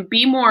more and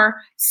be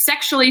more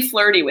sexually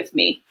flirty with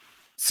me?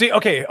 See,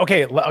 okay.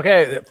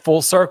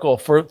 Full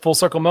circle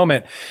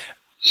moment.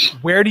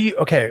 Where do you,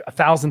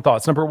 1,000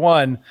 thoughts. Number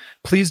one,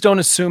 please don't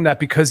assume that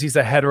because he's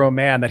a hetero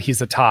man that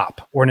he's a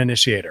top or an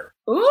initiator.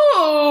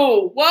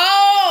 Ooh,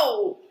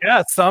 whoa.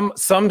 Yeah, some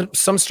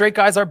straight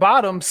guys are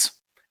bottoms.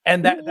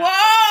 And that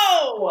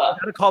whoa! I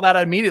gotta call that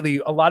out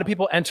immediately. A lot of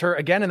people enter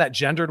again in that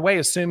gendered way,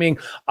 assuming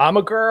I'm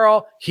a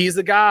girl, he's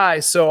a guy,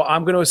 so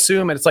I'm going to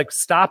assume. And it's like,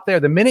 stop there.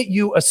 The minute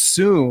you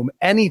assume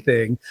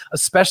anything,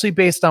 especially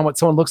based on what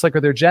someone looks like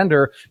or their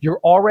gender, you're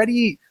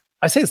already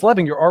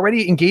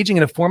engaging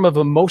in a form of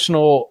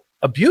emotional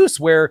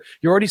abuse where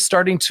you're already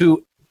starting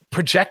to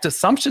project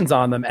assumptions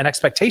on them and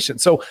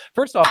expectations. So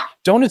first off,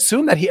 don't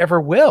assume that he ever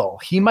will.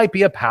 He might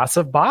be a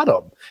passive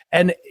bottom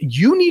and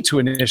you need to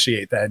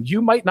initiate then.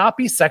 You might not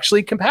be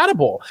sexually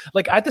compatible.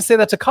 Like I have to say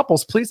that to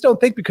couples. Please don't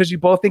think because you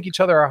both think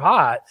each other are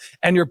hot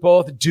and you're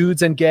both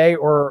dudes and gay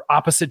or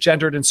opposite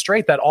gendered and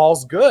straight that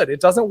all's good. It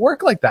doesn't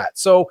work like that.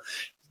 So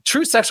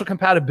true sexual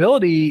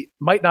compatibility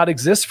might not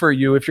exist for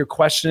you if your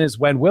question is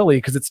when will he,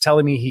 because it's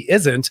telling me he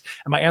isn't.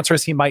 And my answer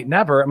is he might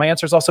never. And my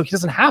answer is also he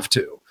doesn't have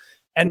to.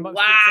 And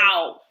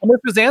wow.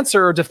 His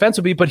answer or defense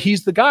would be, but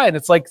he's the guy. And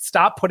it's like,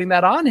 stop putting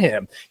that on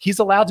him. He's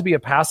allowed to be a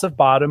passive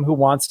bottom who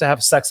wants to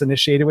have sex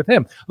initiated with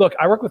him. Look,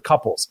 I work with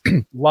couples.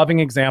 Loving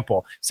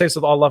example. Say this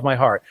with all love, my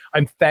heart.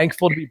 I'm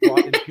thankful to be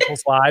brought into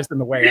people's lives in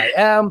the way I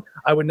am.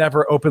 I would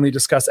never openly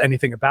discuss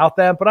anything about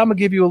them, but I'm going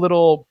to give you a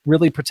little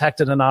really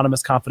protected,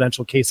 anonymous,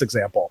 confidential case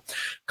example.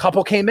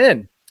 Couple came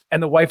in.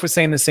 And the wife was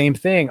saying the same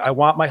thing. I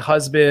want my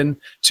husband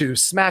to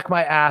smack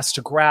my ass,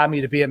 to grab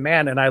me, to be a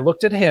man. And I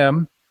looked at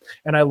him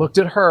and I looked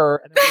at her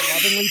and then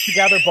lovingly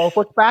together both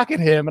looked back at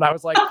him. And I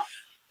was like,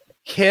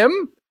 him?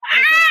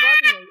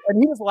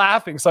 And he was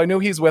laughing. So I knew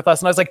he's with us.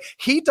 And I was like,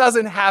 he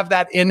doesn't have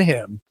that in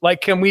him.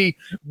 Like, can we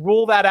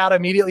rule that out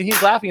immediately?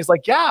 He's laughing. He's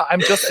like, yeah, I'm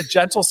just a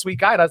gentle, sweet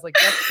guy. And I was like,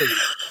 yes,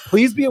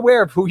 please be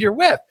aware of who you're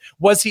with.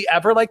 Was he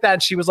ever like that?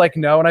 And she was like,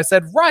 no. And I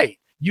said, right.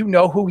 You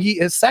know who he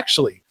is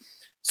sexually.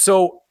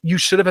 So you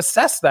should have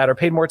assessed that or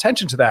paid more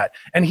attention to that.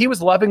 And he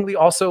was lovingly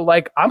also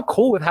like, I'm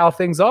cool with how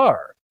things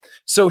are.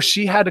 So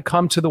she had to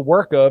come to the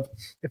work of,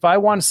 if I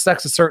want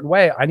sex a certain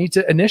way, I need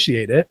to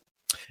initiate it.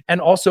 And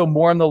also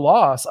mourn the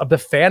loss of the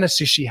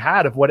fantasy she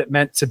had of what it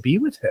meant to be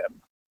with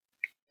him.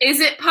 Is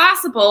it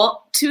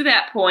possible, to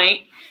that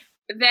point,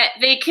 that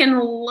they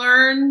can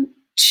learn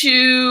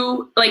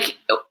to, like,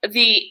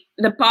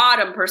 the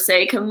bottom per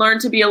se can learn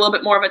to be a little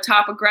bit more of a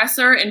top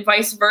aggressor and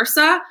vice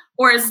versa?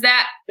 Or is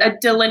that a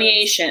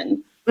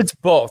delineation? It's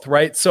both,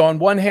 right? So on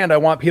one hand, I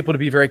want people to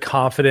be very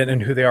confident in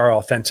who they are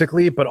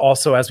authentically, but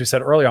also, as we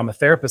said earlier, I'm a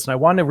therapist and I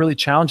want to really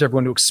challenge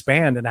everyone to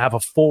expand and have a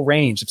full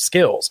range of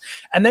skills.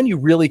 And then you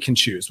really can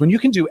choose. When you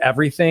can do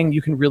everything,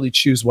 you can really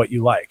choose what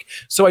you like.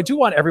 So I do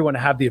want everyone to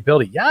have the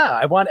ability. Yeah,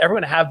 I want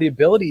everyone to have the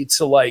ability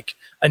to like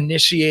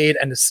initiate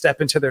and to step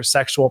into their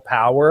sexual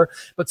power.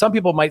 But some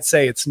people might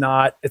say it's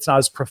not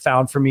as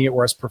profound for me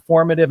or as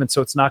performative. And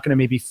so it's not going to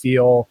maybe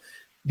feel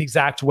the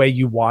exact way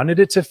you wanted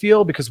it to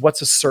feel, because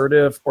what's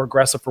assertive or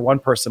aggressive for one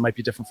person might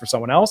be different for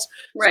someone else.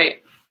 Right.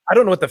 So I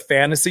don't know what the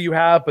fantasy you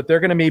have, but they're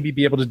going to maybe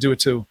be able to do it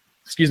to,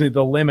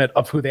 the limit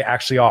of who they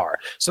actually are.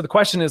 So the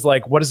question is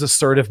like, what does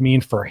assertive mean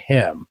for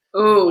him?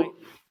 Ooh.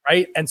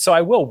 Right. And so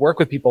I will work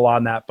with people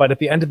on that. But at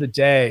the end of the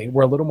day,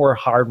 we're a little more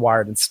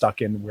hardwired and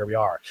stuck in where we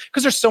are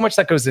because there's so much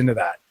that goes into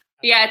that.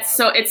 Yeah,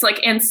 it's like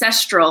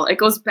ancestral. It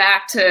goes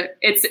back to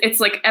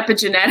it's like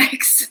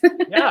epigenetics.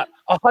 Yeah,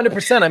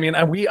 100%. I mean,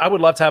 I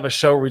would love to have a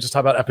show where we just talk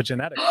about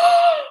epigenetics.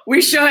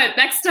 We should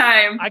next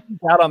time. I can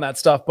doubt on that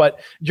stuff, but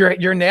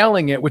you're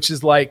nailing it, which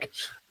is like,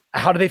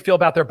 how do they feel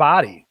about their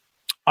body?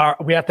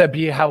 We have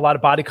to have a lot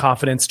of body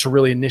confidence to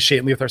really initiate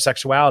and lead with our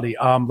sexuality.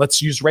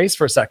 Let's use race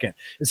for a second.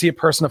 Is he a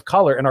person of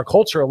color? In our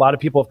culture, a lot of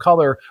people of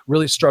color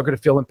really struggle to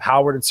feel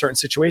empowered in certain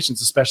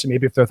situations, especially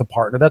maybe if they're with a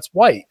partner that's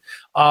white.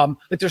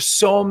 Like there's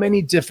so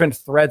many different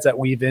threads that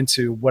weave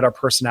into what our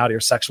personality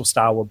or sexual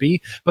style will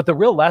be. But the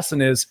real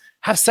lesson is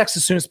have sex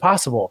as soon as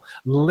possible.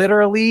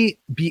 Literally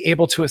be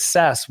able to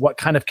assess what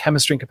kind of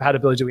chemistry and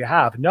compatibility do we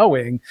have,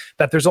 knowing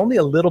that there's only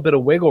a little bit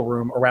of wiggle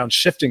room around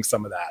shifting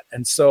some of that.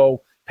 And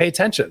so pay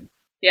attention.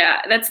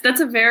 Yeah, that's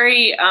a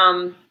very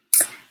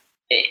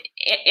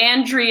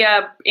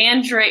Andrea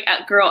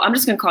girl. I'm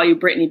just gonna call you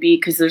Brittany B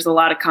because there's a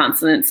lot of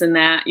consonants in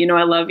that. You know,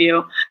 I love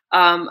you.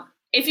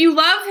 If you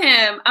love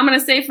him, I'm gonna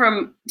say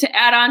to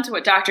add on to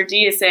what Dr.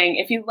 D is saying.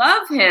 If you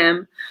love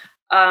him,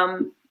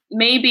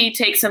 maybe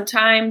take some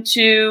time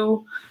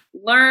to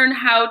learn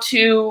how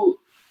to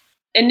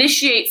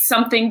initiate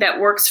something that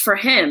works for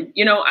him.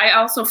 You know, I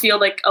also feel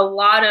like a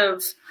lot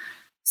of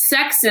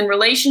sex and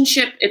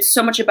relationship, it's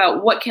so much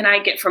about what can I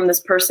get from this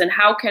person?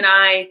 How can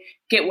I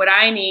get what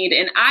I need?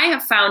 And I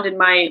have found in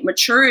my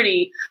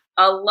maturity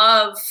a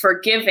love for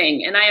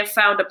giving. And I have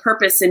found a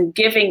purpose in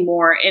giving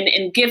more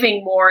and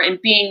giving more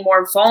and being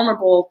more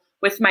vulnerable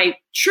with my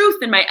truth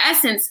and my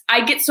essence.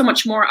 I get so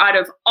much more out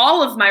of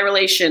all of my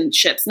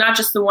relationships, not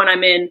just the one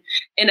I'm in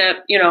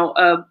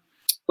a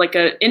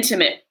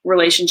intimate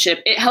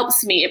relationship. It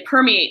helps me. It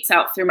permeates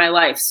out through my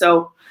life.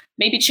 So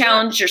maybe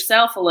challenge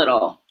yourself a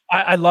little.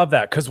 I love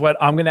that, because what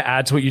I'm going to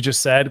add to what you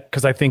just said,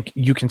 because I think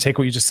you can take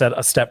what you just said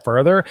a step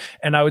further.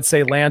 And I would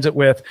say land it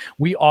with,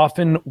 we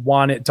often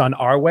want it done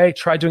our way.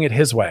 Try doing it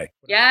his way.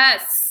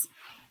 Yes.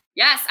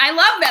 I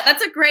love that.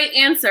 That's a great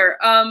answer.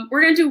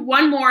 We're going to do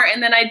one more,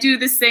 and then I do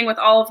this thing with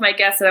all of my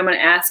guests that I'm going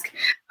to ask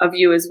of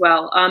you as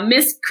well.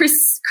 Miss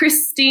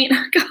Christine,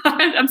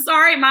 God, I'm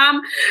sorry,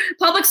 Mom.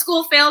 Public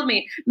school failed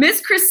me.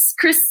 Miss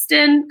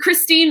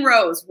Christine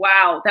Rose.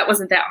 Wow, that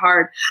wasn't that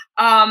hard.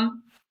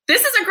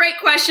 This is a great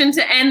question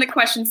to end the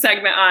question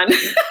segment on.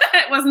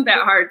 It wasn't that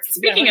hard.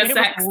 Speaking of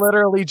sex. Was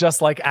literally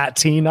just like at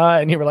Tina,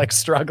 and you were like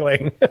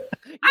struggling.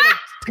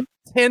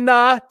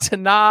 Tina. It's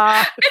like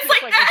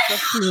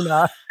that.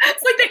 Tina.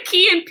 It's like the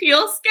Key and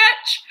Peele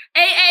sketch.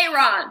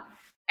 Aaron.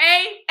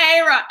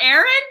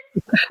 Aaron?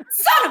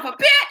 Son of a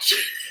bitch.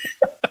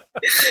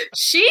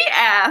 She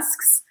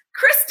asks,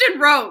 Kristen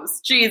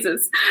Rose,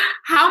 Jesus,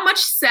 how much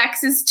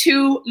sex is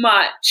too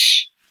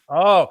much?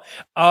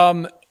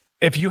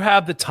 If you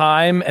have the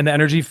time and the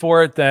energy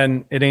for it,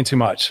 then it ain't too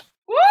much.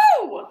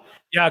 Woo!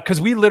 Yeah, because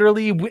we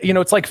literally,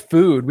 it's like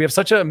food. We have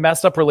such a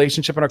messed up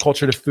relationship in our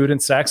culture to food and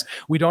sex.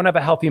 We don't have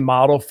a healthy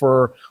model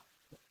for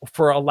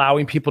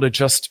allowing people to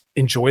just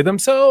enjoy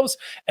themselves.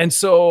 And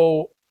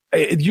so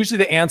usually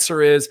the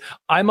answer is,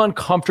 I'm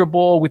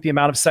uncomfortable with the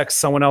amount of sex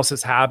someone else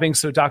is having.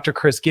 So Dr.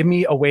 Chris, give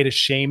me a way to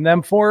shame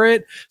them for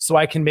it so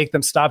I can make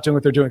them stop doing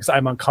what they're doing because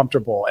I'm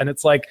uncomfortable. And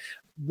it's like,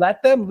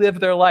 let them live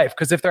their life,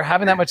 because if they're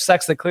having that much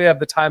sex, they clearly have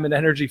the time and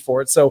energy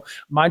for it. So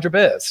mind your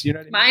biz. You know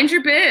what I mean? Mind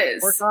your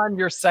biz. Work on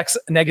your sex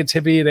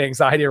negativity and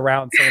anxiety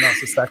around someone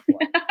else's sex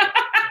life.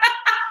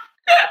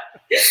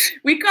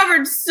 We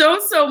covered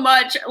so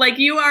much. Like,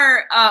 you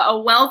are a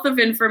wealth of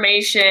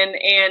information,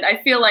 and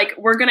I feel like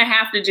we're gonna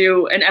have to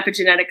do an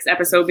epigenetics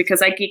episode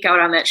because I geek out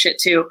on that shit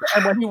too.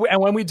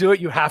 And when we do it,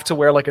 you have to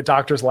wear like a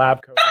doctor's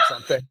lab coat or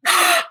something.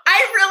 I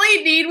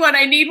really need one.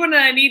 I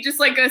need just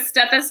like a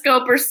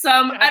stethoscope or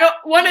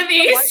one of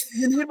these.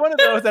 You need one of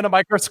those and a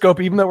microscope,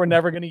 even though we're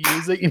never going to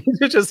use it. You need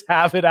to just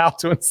have it out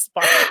to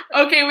inspire.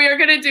 Okay, we are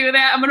going to do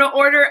that. I'm going to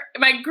order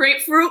my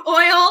grapefruit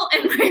oil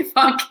and my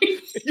fucking...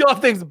 You'll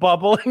have things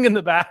bubbling in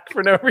the back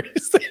for no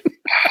reason.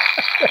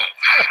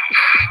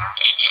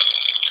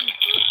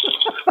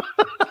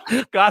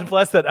 God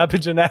bless that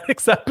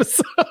epigenetics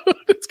episode.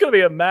 It's going to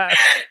be a mess.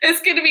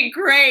 It's going to be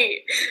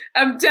great.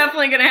 I'm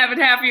definitely going to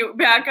have you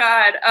back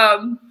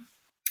on.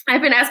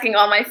 I've been asking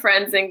all my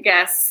friends and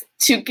guests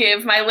to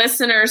give my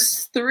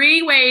listeners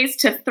 3 ways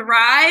to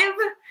thrive,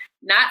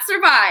 not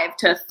survive,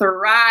 to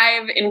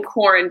thrive in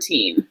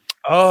quarantine.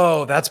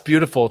 Oh, that's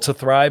beautiful. To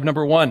thrive.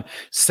 Number 1,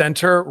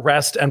 center,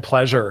 rest, and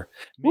pleasure.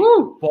 Make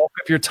the bulk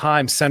of your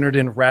time centered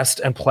in rest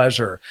and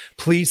pleasure.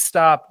 Please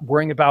stop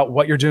worrying about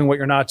what you're doing, what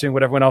you're not doing,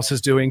 what everyone else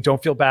is doing.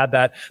 Don't feel bad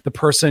that the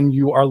person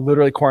you are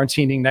literally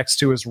quarantining next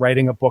to is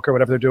writing a book or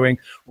whatever they're doing.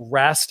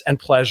 Rest and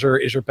pleasure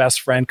is your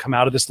best friend. Come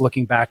out of this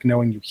looking back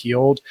knowing you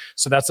healed.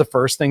 So that's the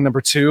first thing.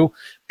 Number 2,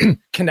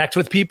 connect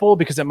with people,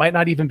 because it might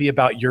not even be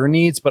about your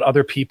needs, but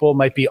other people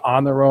might be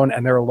on their own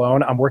and they're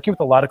alone. I'm working with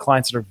a lot of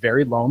clients that are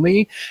very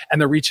lonely, and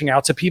they're reaching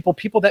out to people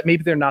that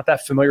maybe they're not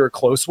that familiar or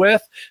close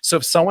with. So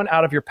if someone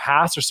out of your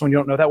past or someone you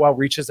don't know that well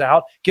reaches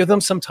out, give them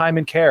some time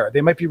and care.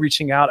 They might be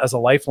reaching out as a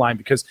lifeline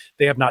because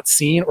they have not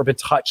seen or been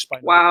touched by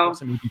another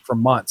person maybe for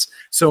months.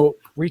 So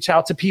reach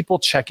out to people,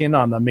 check in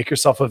on them, make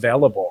yourself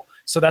available.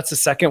 So that's the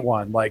second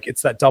one. Like,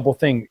 it's that double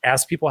thing.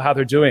 Ask people how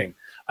they're doing.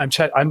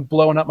 I'm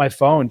blowing up my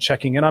phone,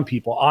 checking in on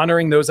people,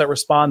 honoring those that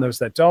respond, those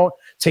that don't,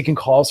 taking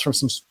calls from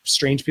some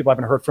strange people I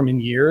haven't heard from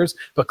in years,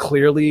 but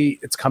clearly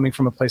it's coming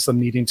from a place of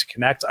needing to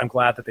connect. I'm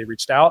glad that they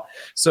reached out.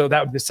 So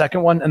that would be the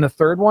second one. And the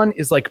third one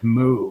is like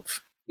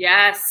move.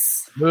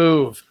 Yes.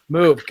 Move.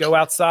 Go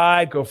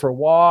outside, go for a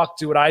walk,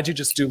 do what I do,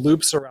 just do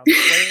loops around the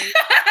place.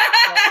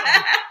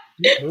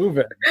 Keep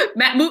moving.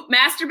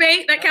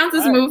 Masturbate, that counts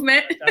as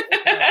movement.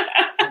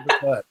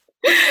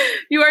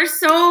 You are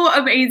so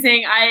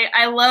amazing.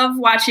 I love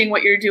watching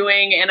what you're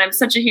doing, and I'm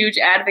such a huge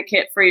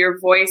advocate for your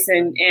voice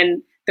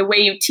and the way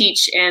you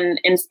teach and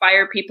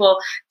inspire people.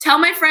 Tell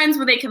my friends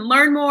where they can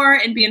learn more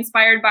and be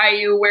inspired by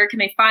you. Where can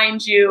they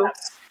find you?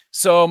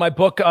 So my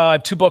book, I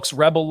have 2 books,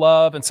 Rebel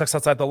Love and Sex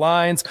Outside the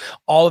Lines.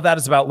 All of that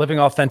is about living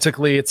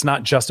authentically. It's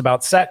not just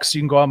about sex.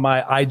 You can go on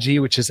my IG,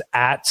 which is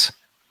at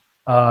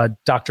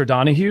Dr.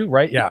 Donahue,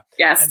 right? Yeah.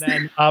 Yes.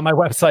 And then my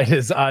website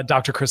is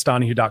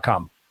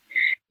drchrisdonahue.com.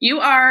 You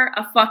are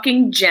a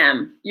fucking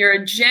gem. You're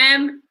a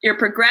gem. You're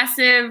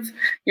progressive.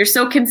 You're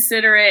so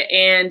considerate,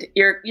 and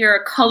you're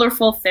a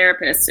colorful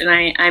therapist. And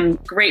I'm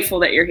grateful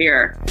that you're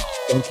here.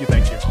 Thank you.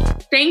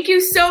 Thank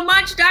you so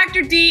much,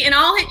 Dr. D. And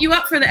I'll hit you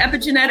up for the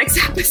epigenetics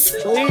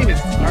episode.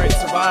 Please. All right,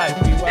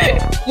 survive. Be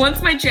well.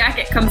 Once my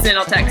jacket comes in,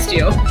 I'll text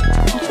you.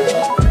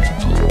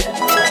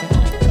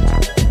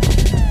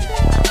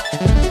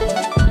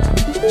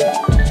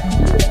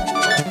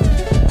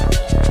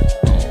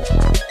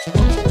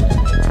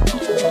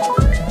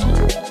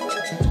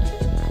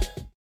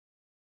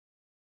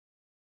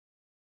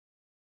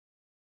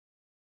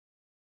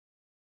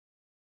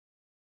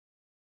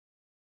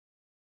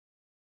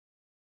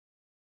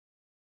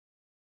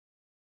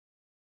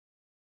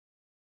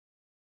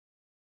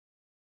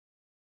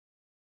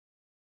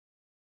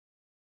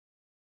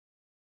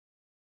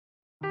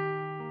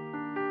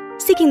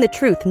 Seeking the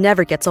truth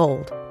never gets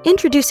old.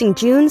 Introducing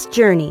June's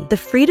Journey, the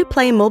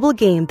free-to-play mobile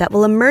game that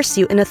will immerse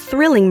you in a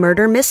thrilling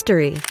murder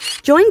mystery.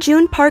 Join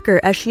June Parker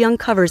as she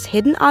uncovers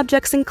hidden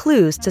objects and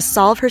clues to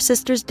solve her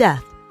sister's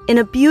death in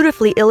a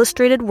beautifully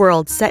illustrated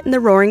world set in the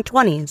Roaring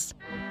 '20s.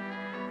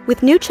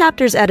 With new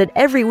chapters added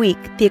every week,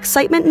 the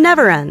excitement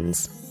never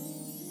ends.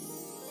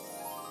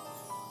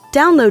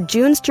 Download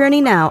June's Journey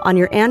now on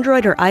your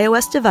Android or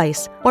iOS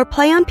device, or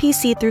play on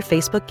PC through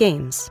Facebook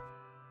Games.